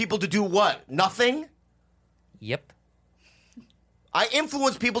 Influencing people to do what? Nothing? Yep. I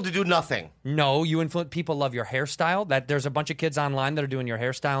influence people to do nothing. No, you influence people. Love your hairstyle. That there's a bunch of kids online that are doing your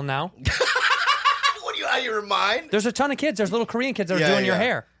hairstyle now. What are you out of your mind? There's a ton of kids. There's little Korean kids that are doing your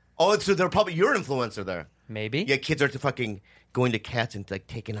hair. Oh, so they're probably your influencer there. Maybe. Yeah, kids are fucking going to cats and like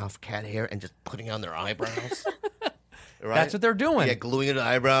taking off cat hair and just putting on their eyebrows. Right? That's what they're doing. Yeah, gluing it to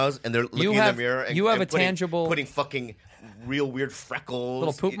eyebrows, and they're looking in the mirror. And, you have and a tangible... Putting fucking real weird freckles.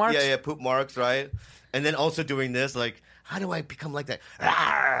 Little poop marks? Yeah, poop marks, right? And then also doing this, like, how do I become like that?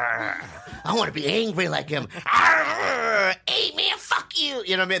 I want to be angry like him. Hey, man, fuck you.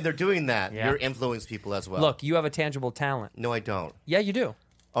 You know what I mean? They're doing that. Yeah. You're influencing people as well. Look, you have a tangible talent. No, I don't. Yeah, you do.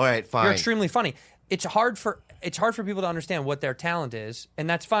 All right, fine. You're extremely funny. It's hard for people to understand what their talent is, and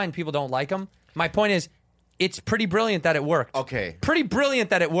that's fine. People don't like them. My point is, it's pretty brilliant that it worked. Okay. Pretty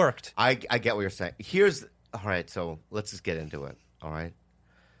brilliant that it worked. I get what you're saying. All right, so let's just get into it, all right?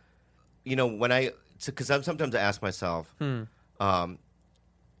 You know, because sometimes I ask myself,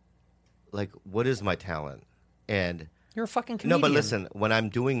 like, what is my talent? And you're a fucking comedian. No, but listen, when I'm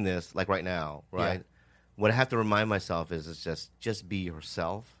doing this, like right now, right? Yeah. What I have to remind myself is just be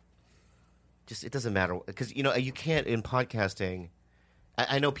yourself. It doesn't matter, because you can't in podcasting.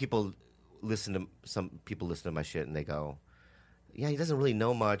 I know some people listen to my shit and they go, yeah, he doesn't really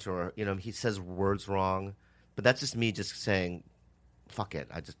know much, or he says words wrong, but that's just me just saying, fuck it,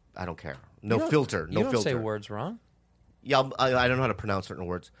 I don't care. No filter. You don't say words wrong. Yeah, I don't know how to pronounce certain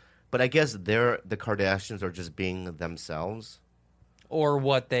words, but I guess the Kardashians are just being themselves, or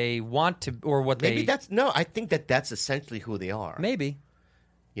what they want to, or what maybe I think that's essentially who they are. Maybe.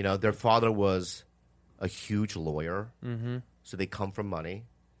 Their father was a huge lawyer, mm-hmm. so they come from money.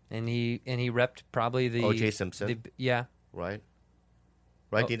 And he repped probably the O.J. Simpson. Yeah. Right?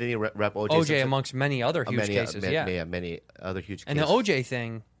 Didn't he rep O.J. O.J. Simpson? amongst many other huge cases, yeah, many other huge and cases. And the O.J.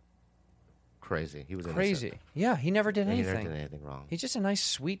 thing... Crazy. He was crazy. Innocent. Yeah, he never did anything. He never did anything wrong. He's just a nice,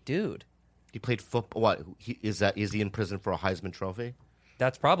 sweet dude. He played football. What? Is he in prison for a Heisman Trophy?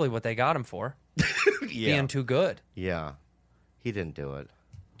 That's probably what they got him for. Yeah. Being too good. Yeah. He didn't do it.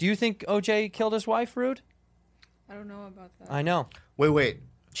 Do you think O.J. killed his wife, Rude? I don't know about that. I know. Wait.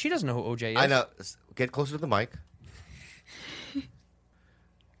 She doesn't know who O.J. is. I know. Get closer to the mic.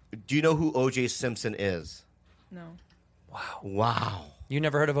 Do you know who O.J. Simpson is? No. Wow. You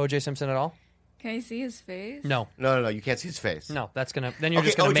never heard of O.J. Simpson at all? Can I see his face? No. No. You can't see his face. No, then you're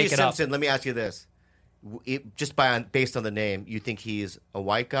just gonna make it O.J. up. Simpson. Let me ask you this: based on the name, you think he's a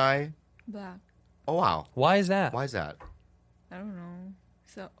white guy? Black. Oh wow. Why is that? I don't know.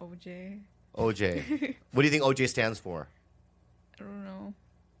 So OJ. OJ. What do you think OJ stands for? I don't know.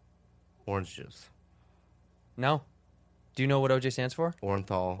 Orange juice. No. Do you know what OJ stands for?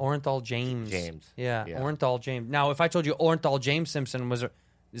 Orenthal James. Yeah. Orenthal James. Now, if I told you Orenthal James Simpson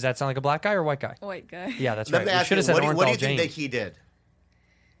does that sound like a black guy or a white guy? White guy. Yeah, that's Let right. me We ask should have you, said Orenthal what do you James. think that he did?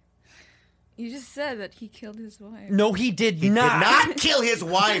 You just said that he killed his wife. No, he did He not. did not kill his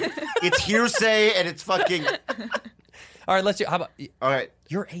wife. It's hearsay and it's fucking... All right, let's do... How about... All right.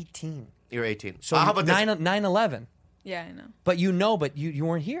 You're 18. You're 18. So how about this? 9/11. Yeah, I know. But you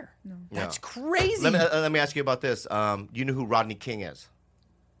weren't here. No. That's crazy. Let me ask you about this. You know who Rodney King is?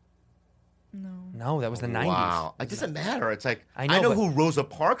 No, that was the 90s. Wow. It doesn't matter. It's like, I know, who Rosa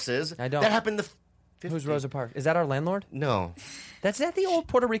Parks is. I don't. That happened in the 50s. Who's Rosa Parks? Is that our landlord? No. That's that the old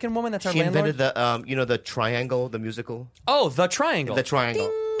Puerto Rican woman that's our She landlord? invented the Triangle, the musical. Oh, The Triangle. The Triangle.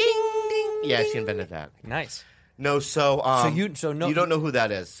 Ding, ding. Yeah, she invented that. Nice. No, so you don't know who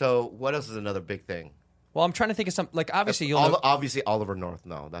that is. So what else is another big thing? Well, I'm trying to think of something. Like, obviously, obviously Oliver North.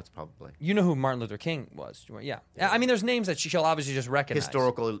 No, that's probably. You know who Martin Luther King was. Yeah. I mean, there's names that she'll obviously just recognize.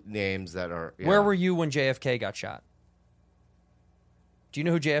 Historical names that are... Yeah. Where were you when JFK got shot? Do you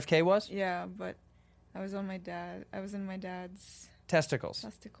know who JFK was? Yeah, but I was in my dad's... Testicles.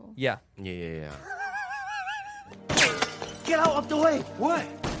 Testicle. Yeah. Yeah. Get out of the way! What?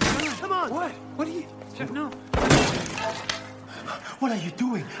 Come on! What? What are you... No. What are you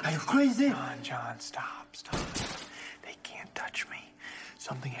doing? Are you crazy? John, stop. They can't touch me.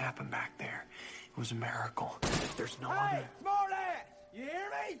 Something happened back there. It was a miracle. There's no other... Smart ass! You hear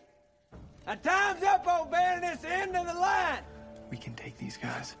me? Now time's up, old man, and it's the end of the line. We can take these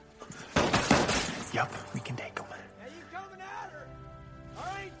guys. Yup, we can take them. Now you coming at her,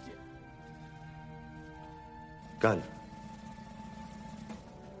 or ain't you? Gun.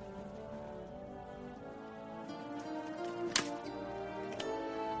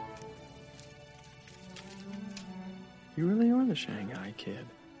 You really are the Shanghai Kid.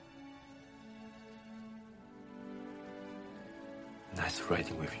 Nice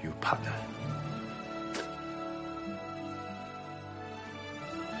riding with you, partner.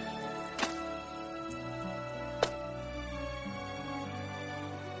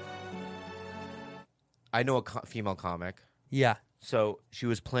 I know a female comic. Yeah. So she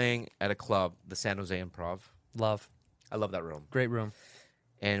was playing at a club, the San Jose Improv. I love that room. Great room.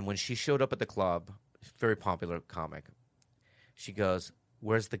 And when she showed up at the club, very popular comic, she goes,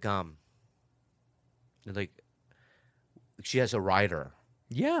 "Where's the gum?" And like, she has a writer.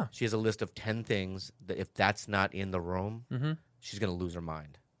 Yeah. She has a list of 10 things that if that's not in the room, she's going to lose her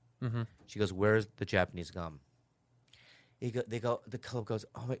mind. She goes, "Where's the Japanese gum?" The club goes,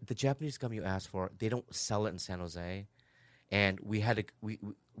 "Oh, wait, the Japanese gum you asked for, they don't sell it in San Jose. And we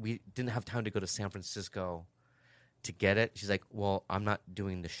didn't have time to go to San Francisco to get it." She's like, "Well, I'm not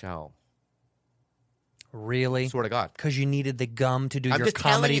doing the show." Really? Swear to God. Because you needed the gum to do I'm your just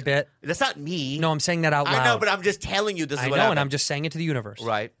telling comedy you- bit? That's not me. No, I'm saying that out loud. I know, but I'm just telling you this is I what know, happened. and I'm just saying it to the universe.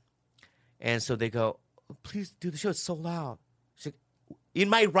 Right. And so they go, "Please do the show. It's so loud." She's like, in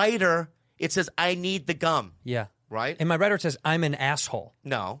my writer, it says, "I need the gum." Yeah. Right? In my writer, it says, "I'm an asshole."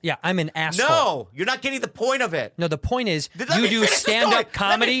 No. Yeah, I'm an asshole. No, you're not getting the point of it. No, the point is Let you me do finish the stand-up story.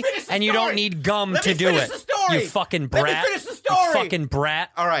 comedy Let me finish the and you story. don't need gum Let to me do finish it. the story. You fucking brat. Let me finish the story. You fucking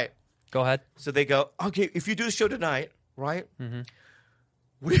brat. All right. Go ahead. So they go, "Okay, if you do the show tonight, right?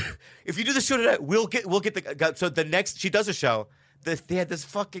 If you do the show tonight, we'll get the." So the next she does a show. They had this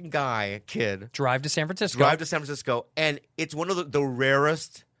fucking kid drive to San Francisco, and it's one of the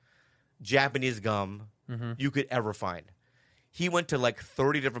rarest Japanese gum you could ever find. He went to like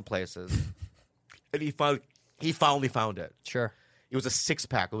 30 different places, and he finally found it. Sure. It was a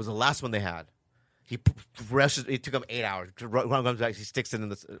 6-pack. It was the last one they had. It took him 8 hours. He sticks it in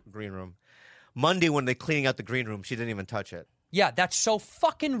the green room. Monday, when they're cleaning out the green room, she didn't even touch it. Yeah, that's so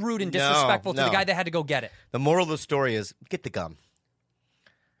fucking rude and disrespectful to the guy that had to go get it. The moral of the story is, get the gum.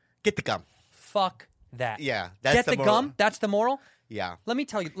 Get the gum. Fuck that. Yeah. That's Get the moral. gum? That's the moral? Yeah. Let me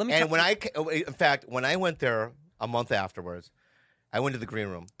tell you. In fact, when I went there a month afterwards, I went to the green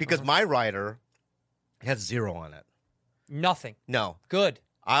room because my writer has 0 on it. Nothing. No. Good.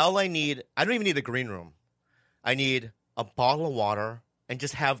 All I need, I don't even need a green room. I need a bottle of water and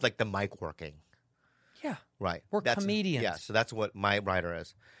just have like the mic working. Yeah. Right. We're comedians. Yeah. So that's what my writer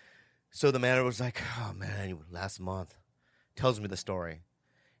is. So the manager was like, "Oh man, last month," tells me the story.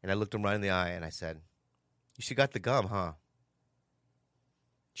 And I looked him right in the eye and I said, "She got the gum, huh?"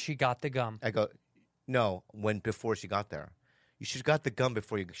 She got the gum. I go, "No, before she got there. You should have got the gum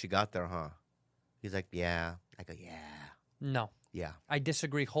before she got there, huh?" He's like, "Yeah." I go, "Yeah." No. Yeah. I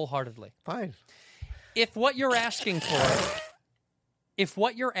disagree wholeheartedly. Fine. If what you're asking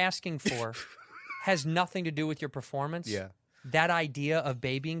for has nothing to do with your performance, that idea of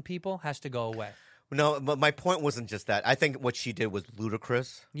babying people has to go away. No, but my point wasn't just that. I think what she did was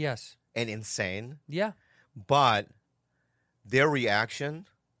ludicrous. Yes. And insane. Yeah. But their reaction,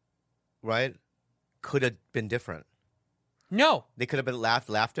 right, could have been different. No. They could have been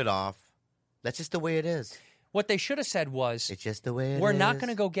laughed it off. That's just the way it is. What they should have said was, "It's just the way it is. We're not going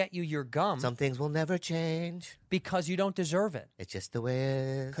to go get you your gum. Some things will never change. Because you don't deserve it. It's just the way it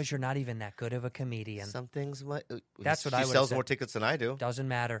is. Because you're not even that good of a comedian." Some things might... That's what I would She sells say. more tickets than I do. Doesn't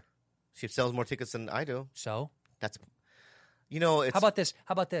matter. She sells more tickets than I do. So? That's... You know, it's... How about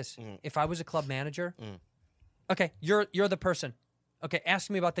this? If I was a club manager, okay, you're the person. Okay, ask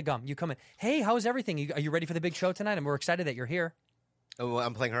me about the gum. You come in. "Hey, how's everything? Are you ready for the big show tonight? And we're excited that you're here." Oh,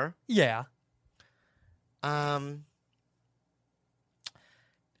 I'm playing her? Yeah. I'm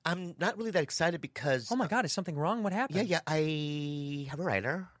not really that excited because... Oh my God, is something wrong? What happened? Yeah, I have a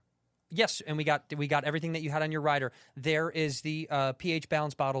writer. Yes, and we got everything that you had on your rider. There is the pH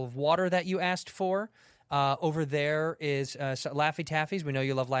balanced bottle of water that you asked for. Over there is Laffy Taffies. We know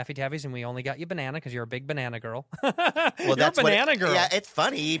you love Laffy Taffies, and we only got you banana because you're a big banana girl. Well, you're that's a banana girl. Yeah, it's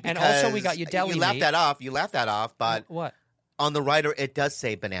funny because... And also we got you deli You laughed meat. that off. You laughed that off, but... What? On the writer, it does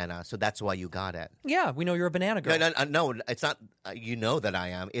say banana, so that's why you got it. Yeah, we know you're a banana girl. No, it's not. You know that I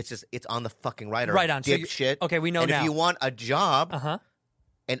am. It's just it's on the fucking writer. Right on. So dipshit. okay, we know and now. if you want a job,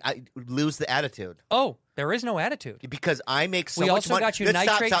 and I lose the attitude. Oh, there is no attitude because I make so we much also money. got you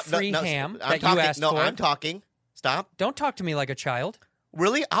nitrate-free ham that you asked for. No, I'm talking. Stop. Don't talk to me like a child.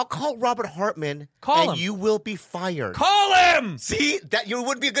 Really? I'll call Robert Hartman. Call him. You will be fired. Call him. See that you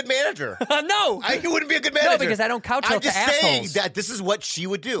wouldn't be a good manager. No, you wouldn't be a good manager. No, because I don't couch I'm out to just saying assholes. that this is what she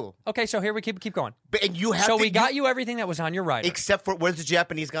would do. Okay, so here we keep going. And you have. So we got you everything that was on your rider, except for where's the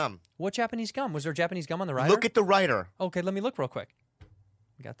Japanese gum? What Japanese gum? Was there Japanese gum on the rider? Look at the rider. Okay, let me look real quick.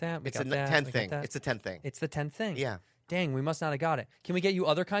 We got that. It's the 10th thing. It's the 10th thing. It's the 10th thing. Yeah. Dang, we must not have got it. Can we get you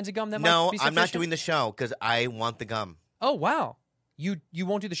other kinds of gum that might No, be I'm sufficient? not doing the show because I want the gum. Oh wow, you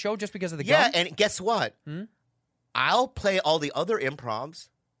won't do the show just because of the Yeah, gum? and guess what? I'll play all the other improvs.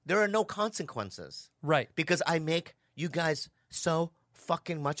 There are no consequences. Right. Because I make you guys so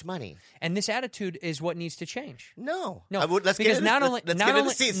fucking much money. And this attitude is what needs to change. No. No. Let's because get in not the, only let's not get in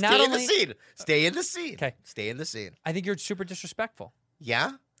only the scene. not Stay only, in the scene. Stay in the scene. Okay. Stay in the scene. I think you're super disrespectful.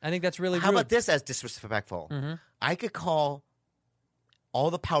 Yeah? I think that's really How rude. about this as disrespectful? I could call all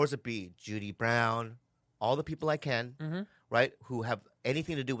the powers that be, Judy Brown, all the people I can, right, who have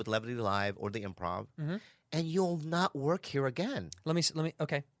anything to do with Levity Live or the Improv, and you'll not work here again. Let me.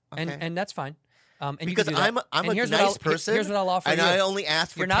 Okay. And that's fine. And because you can do that. I'm and a nice person. Here's what I'll offer and you. I only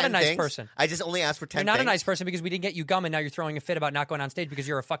ask for You're not 10 a nice things. person. I just only ask for 10 You're not things. a nice person because we didn't get you gum, and now you're throwing a fit about not going on stage because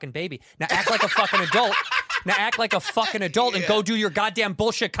you're a fucking baby. Now act like a fucking adult. Now act like a fucking adult and go do your goddamn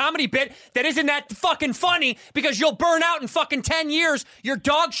bullshit comedy bit that isn't that fucking funny because you'll burn out in fucking 10 years. You're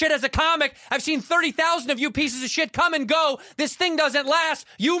dog shit as a comic. I've seen 30,000 of you pieces of shit come and go. This thing doesn't last.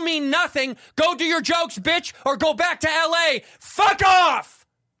 You mean nothing. Go do your jokes, bitch, or go back to L.A. Fuck off!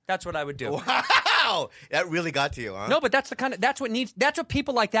 That's what I would do. Wow, that really got to you, huh? No, but that's what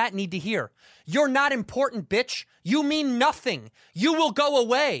people like that need to hear. You're not important, bitch. You mean nothing. You will go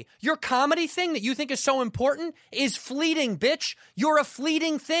away. Your comedy thing that you think is so important is fleeting, bitch. You're a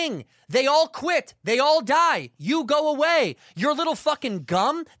fleeting thing. They all quit. They all die. You go away. Your little fucking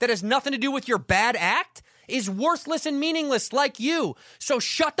gum that has nothing to do with your bad act is worthless and meaningless like you. So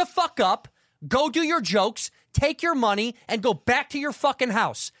shut the fuck up. Go do your jokes, take your money, and go back to your fucking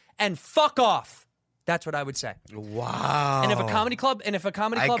house. And fuck off. That's what I would say. Wow. And if a comedy club,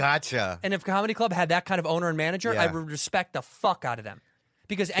 I gotcha. And if a comedy club had that kind of owner and manager, I would respect the fuck out of them.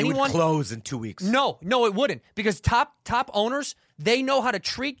 Because anyone it would close in 2 weeks. No, it wouldn't. Because top owners, they know how to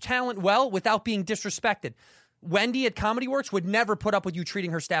treat talent well without being disrespected. Wendy at Comedy Works would never put up with you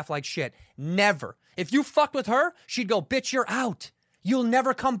treating her staff like shit. Never. If you fucked with her, she'd go, bitch, you're out. You'll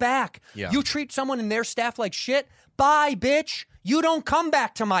never come back. Yeah. You treat someone in their staff like shit, bye, bitch. You don't come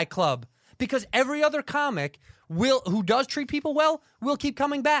back to my club. Because every other comic who does treat people well will keep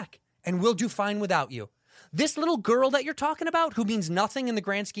coming back. And we'll do fine without you. This little girl that you're talking about, who means nothing in the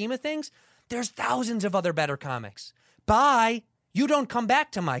grand scheme of things, there's thousands of other better comics. Bye. You don't come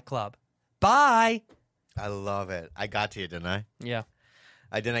back to my club. Bye. I love it. I got to you, didn't I? Yeah.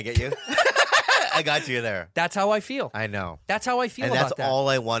 Didn't I get you? I got you there. That's how I feel. I know. That's how I feel and about that's that. all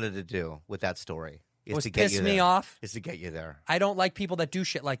I wanted to do with that story. Was to get piss you me there. off. Is to get you there. I don't like people that do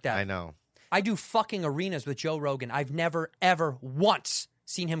shit like that. I know. I do fucking arenas with Joe Rogan. I've never, ever once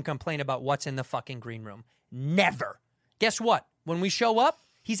seen him complain about what's in the fucking green room. Never. Guess what? When we show up,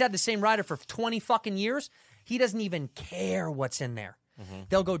 he's had the same rider for 20 fucking years. He doesn't even care what's in there. Mm-hmm.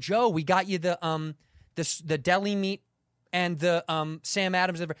 They'll go, Joe, we got you the deli meat and the Sam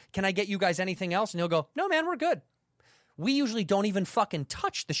Adams. Can I get you guys anything else? And he'll go, no, man, we're good. We usually don't even fucking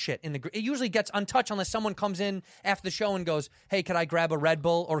touch the shit in the. It usually gets untouched unless someone comes in after the show and goes, "Hey, can I grab a Red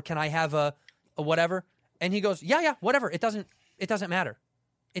Bull or can I have a whatever?" And he goes, "Yeah, whatever." It doesn't matter.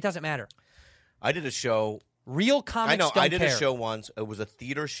 It doesn't matter. I did a show. Real comics. I know. Don't I did care. a show once. It was a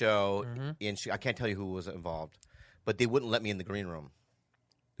theater show in. I can't tell you who was involved, but they wouldn't let me in the green room.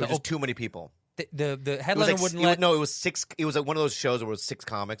 There were just too many people. The headliner wouldn't let. No, it was 6. It was like one of those shows where it was 6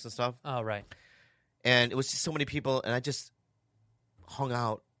 comics and stuff. Oh, right. And it was just so many people, and I just hung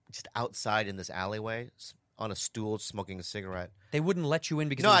out just outside in this alleyway on a stool smoking a cigarette. They wouldn't let you in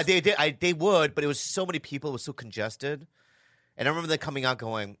because no, they did. They would, but it was so many people. It was so congested, and I remember them coming out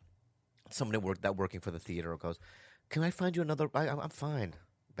going, somebody working for the theater goes, "Can I find you another? I'm fine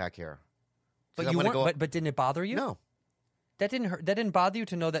back here." But you weren't. But didn't it bother you? No, that didn't hurt. That didn't bother you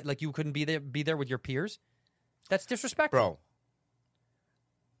to know that like you couldn't be there with your peers. That's disrespectful, bro.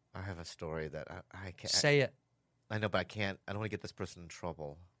 I have a story that I can't say it. I know, but I can't. I don't want to get this person in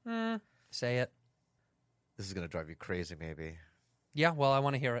trouble. Say it. This is gonna drive you crazy, maybe. Yeah, well, I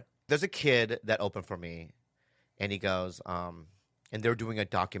want to hear it. There's a kid that opened for me, and he goes, and they're doing a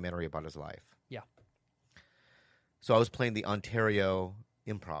documentary about his life. Yeah. So I was playing the Ontario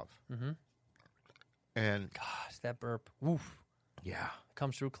Improv, and gosh, that burp, woof, yeah,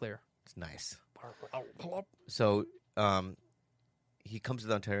 comes through clear. It's nice. So, he comes to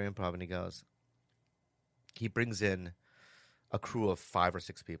the Ontario Improv and he brings in a crew of 5 or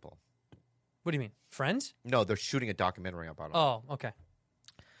 6 people. What do you mean? Friends? No, they're shooting a documentary about him. Oh, okay.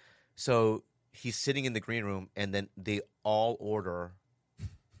 So he's sitting in the green room, and then they all order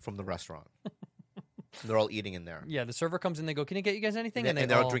from the restaurant. They're all eating in there. Yeah, the server comes in, they go, "Can I get you guys anything?" And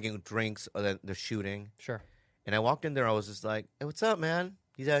they're all drinking drinks, and then they're shooting. Sure. And I walked in there, I was just like, "Hey, what's up, man?"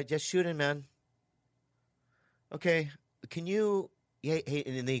 He's like, "Just shooting, man." Okay, can you... Yeah, hey,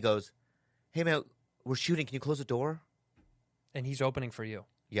 and then he goes, "Hey, man, we're shooting. Can you close the door?" And he's opening for you.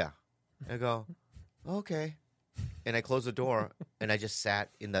 Yeah. I go, "Okay." And I closed the door, and I just sat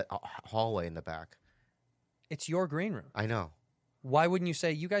in the hallway in the back. It's your green room. I know. Why wouldn't you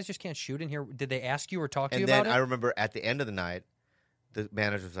say, "You guys just can't shoot in here"? Did they ask you or talk to you about it? And then I remember at the end of the night, the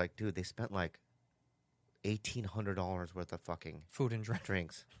manager was like, "Dude, they spent like $1,800 worth of fucking food and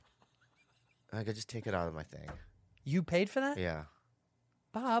drinks. I could just take it out of my thing." You paid for that? Yeah.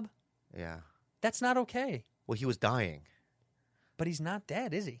 Bob. Yeah. That's not okay. Well, he was dying. But he's not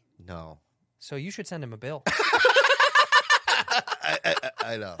dead, is he? No. So you should send him a bill.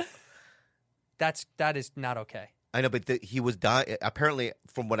 I know. That is not okay. I know, but he was dying. Apparently,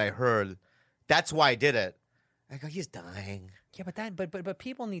 from what I heard, that's why I did it. I go, he's dying. Yeah, but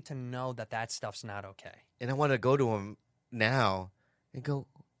people need to know that stuff's not okay. And I want to go to him now and go,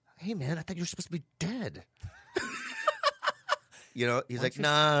 hey, man, I thought you were supposed to be dead. He's like,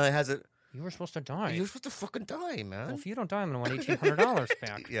 nah, it hasn't. You were supposed to die. You were supposed to fucking die, man. Well, if you don't die, I'm going to want $1,800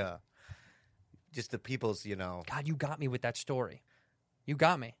 back. Yeah. Just the people's, God, you got me with that story. You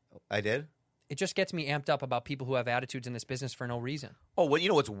got me. I did? It just gets me amped up about people who have attitudes in this business for no reason. Oh, well,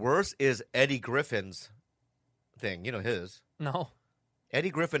 what's worse is Eddie Griffin's thing. His. No.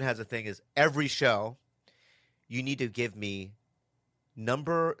 Eddie Griffin has a thing is every show, you need to give me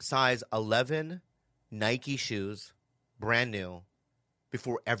number size 11 Nike shoes, brand new,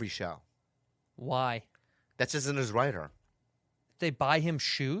 before every show. Why? That's just in his writer. They buy him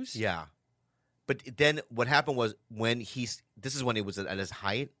shoes? Yeah. But then what happened was this is when he was at his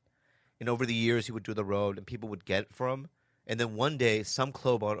height, and over the years he would do the road and people would get it for him. And then one day some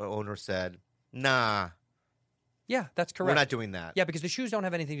club owner said, nah. Yeah, that's correct. We're not doing that. Yeah, because the shoes don't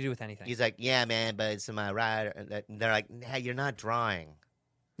have anything to do with anything. He's like, yeah, man, but it's in my rider. And they're like, nah, you're not drawing.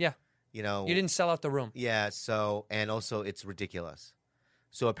 Yeah. You didn't sell out the room. Yeah, and also it's ridiculous.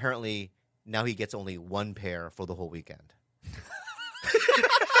 So apparently now he gets only one pair for the whole weekend.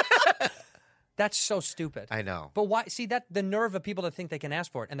 That's so stupid. I know. But why? See, the nerve of people to think they can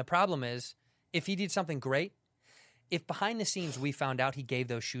ask for it. And the problem is, if he did something great, if behind the scenes we found out he gave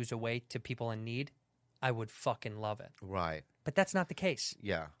those shoes away to people in need, I would fucking love it. Right. But that's not the case.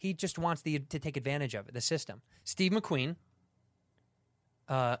 Yeah. He just wants to take advantage of it, the system. Steve McQueen,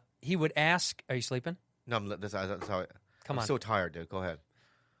 he would ask, are you sleeping? No, sorry. Come on. I'm so tired, dude. Go ahead.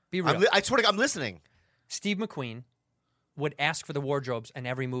 Be real. I swear to God, I'm listening. Steve McQueen would ask for the wardrobes in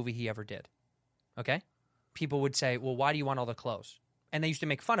every movie he ever did. Okay? People would say, well, why do you want all the clothes? And they used to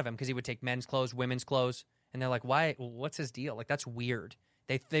make fun of him because he would take men's clothes, women's clothes. And they're like, why? What's his deal? Like, that's weird.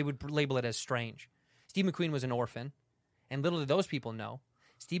 They would label it as strange. Steve McQueen was an orphan. And little did those people know,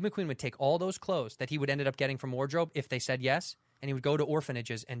 Steve McQueen would take all those clothes that he would end up getting from wardrobe if they said yes, and he would go to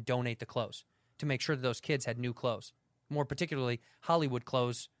orphanages and donate the clothes to make sure that those kids had new clothes. More particularly, Hollywood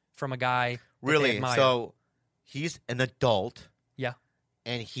clothes from a guy that they admire. So he's an adult. Yeah.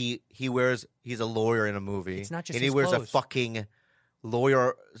 And he's a lawyer in a movie. It's not just and he his wears clothes. a fucking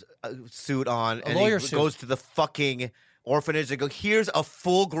lawyer suit on. A lawyer he suit. goes to the fucking orphanage and go, here's a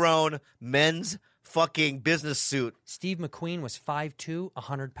full-grown men's fucking business suit. Steve McQueen was 5'2",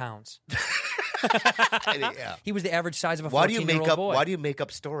 100 pounds. Yeah. He was the average size of a 14-year-old boy. Why do you make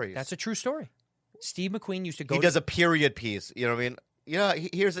up stories? That's a true story. Steve McQueen used to go... He does a period piece. You know what I mean? Yeah,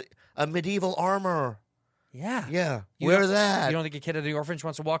 here's a medieval armor. Yeah. Yeah. Wear that. You don't think a kid at the orphanage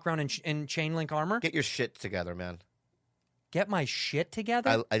wants to walk around in chain link armor? Get your shit together, man. Get my shit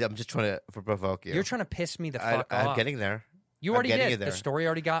together? I'm just trying to provoke you. You're trying to piss me the fuck off. I'm getting there. You already did. The story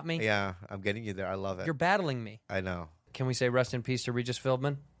already got me. Yeah, I'm getting you there. I love it. You're battling me. I know. Can we say rest in peace to Regis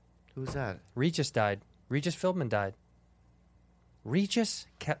Philbin? Who's that? Regis died. Regis Philbin died. Regis?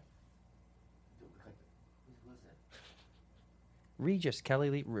 Regis,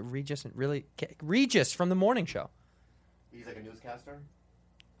 Kelly Lee, Regis, really? Regis from The Morning Show. He's like a newscaster?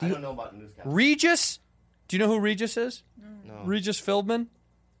 I don't know about newscasters. Regis? Do you know who Regis is? No. Regis Philbin?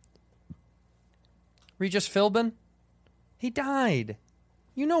 Regis Philbin? He died.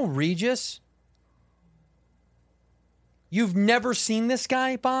 You know Regis. You've never seen this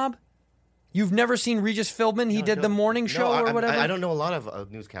guy, Bob? You've never seen Regis Philbin? He did The Morning Show or whatever? I don't know a lot of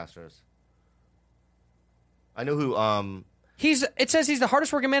newscasters. I know who... It says he's the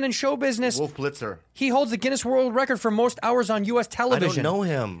hardest working man in show business. Wolf Blitzer. He holds the Guinness World Record for most hours on U.S. television. I don't know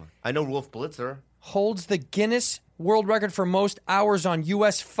him. I know Wolf Blitzer. Holds the Guinness World Record for most hours on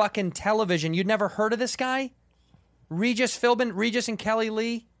U.S. fucking television. You'd never heard of this guy? Regis Philbin, Regis and Kelly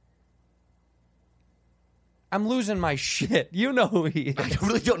Lee. I'm losing my shit. You know who he is. I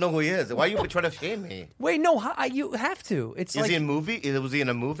really don't know who he is. Why are you trying to shame me? Wait, no, you have to. It's Is he in a movie? Was he in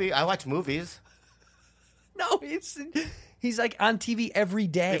a movie? I watch movies. No, he's like on TV every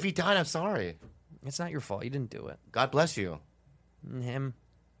day. If he died, I'm sorry. It's not your fault. You didn't do it. God bless you. Him,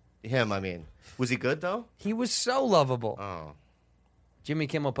 I mean. Was he good, though? He was so lovable. Oh. Jimmy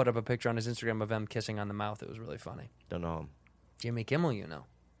Kimmel put up a picture on his Instagram of them kissing on the mouth. It was really funny. Don't know him. Jimmy Kimmel, you know.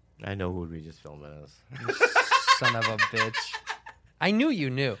 I know who Regis Philbin is. Son of a bitch. I knew you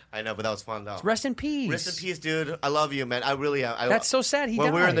knew. I know, but that was fun, though. Rest in peace. Rest in peace, dude. I love you, man. I really am. That's so sad he died.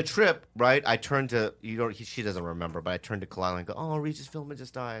 When we were in the trip, right, I turned to, she doesn't remember, but I turned to Kalila and go, oh, Regis Philbin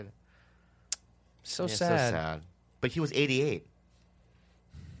just died. So Yeah, sad. So sad. But he was 88.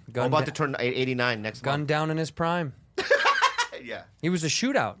 Gun I'm about da- to turn 89 next Gunned month. down in his prime. Yeah. He was a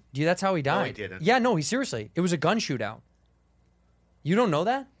shootout. That's how he died. No, he didn't. Yeah, no, seriously. It was a gun shootout. You don't know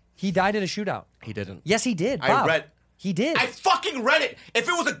that? He died in a shootout. He didn't. Yes, he did. I Bob. read. He did. I fucking read it. If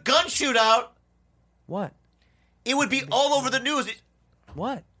it was a gun shootout, What? it would be all over the news.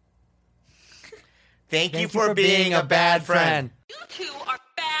 What? Thank you for being a bad friend. You two are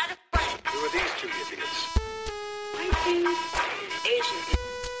bad friends. Who are these two idiots? White dude and Asian dude.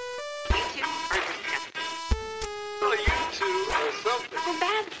 You two are disgusting. Well, you two are something. We're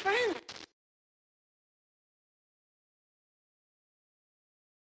bad friends.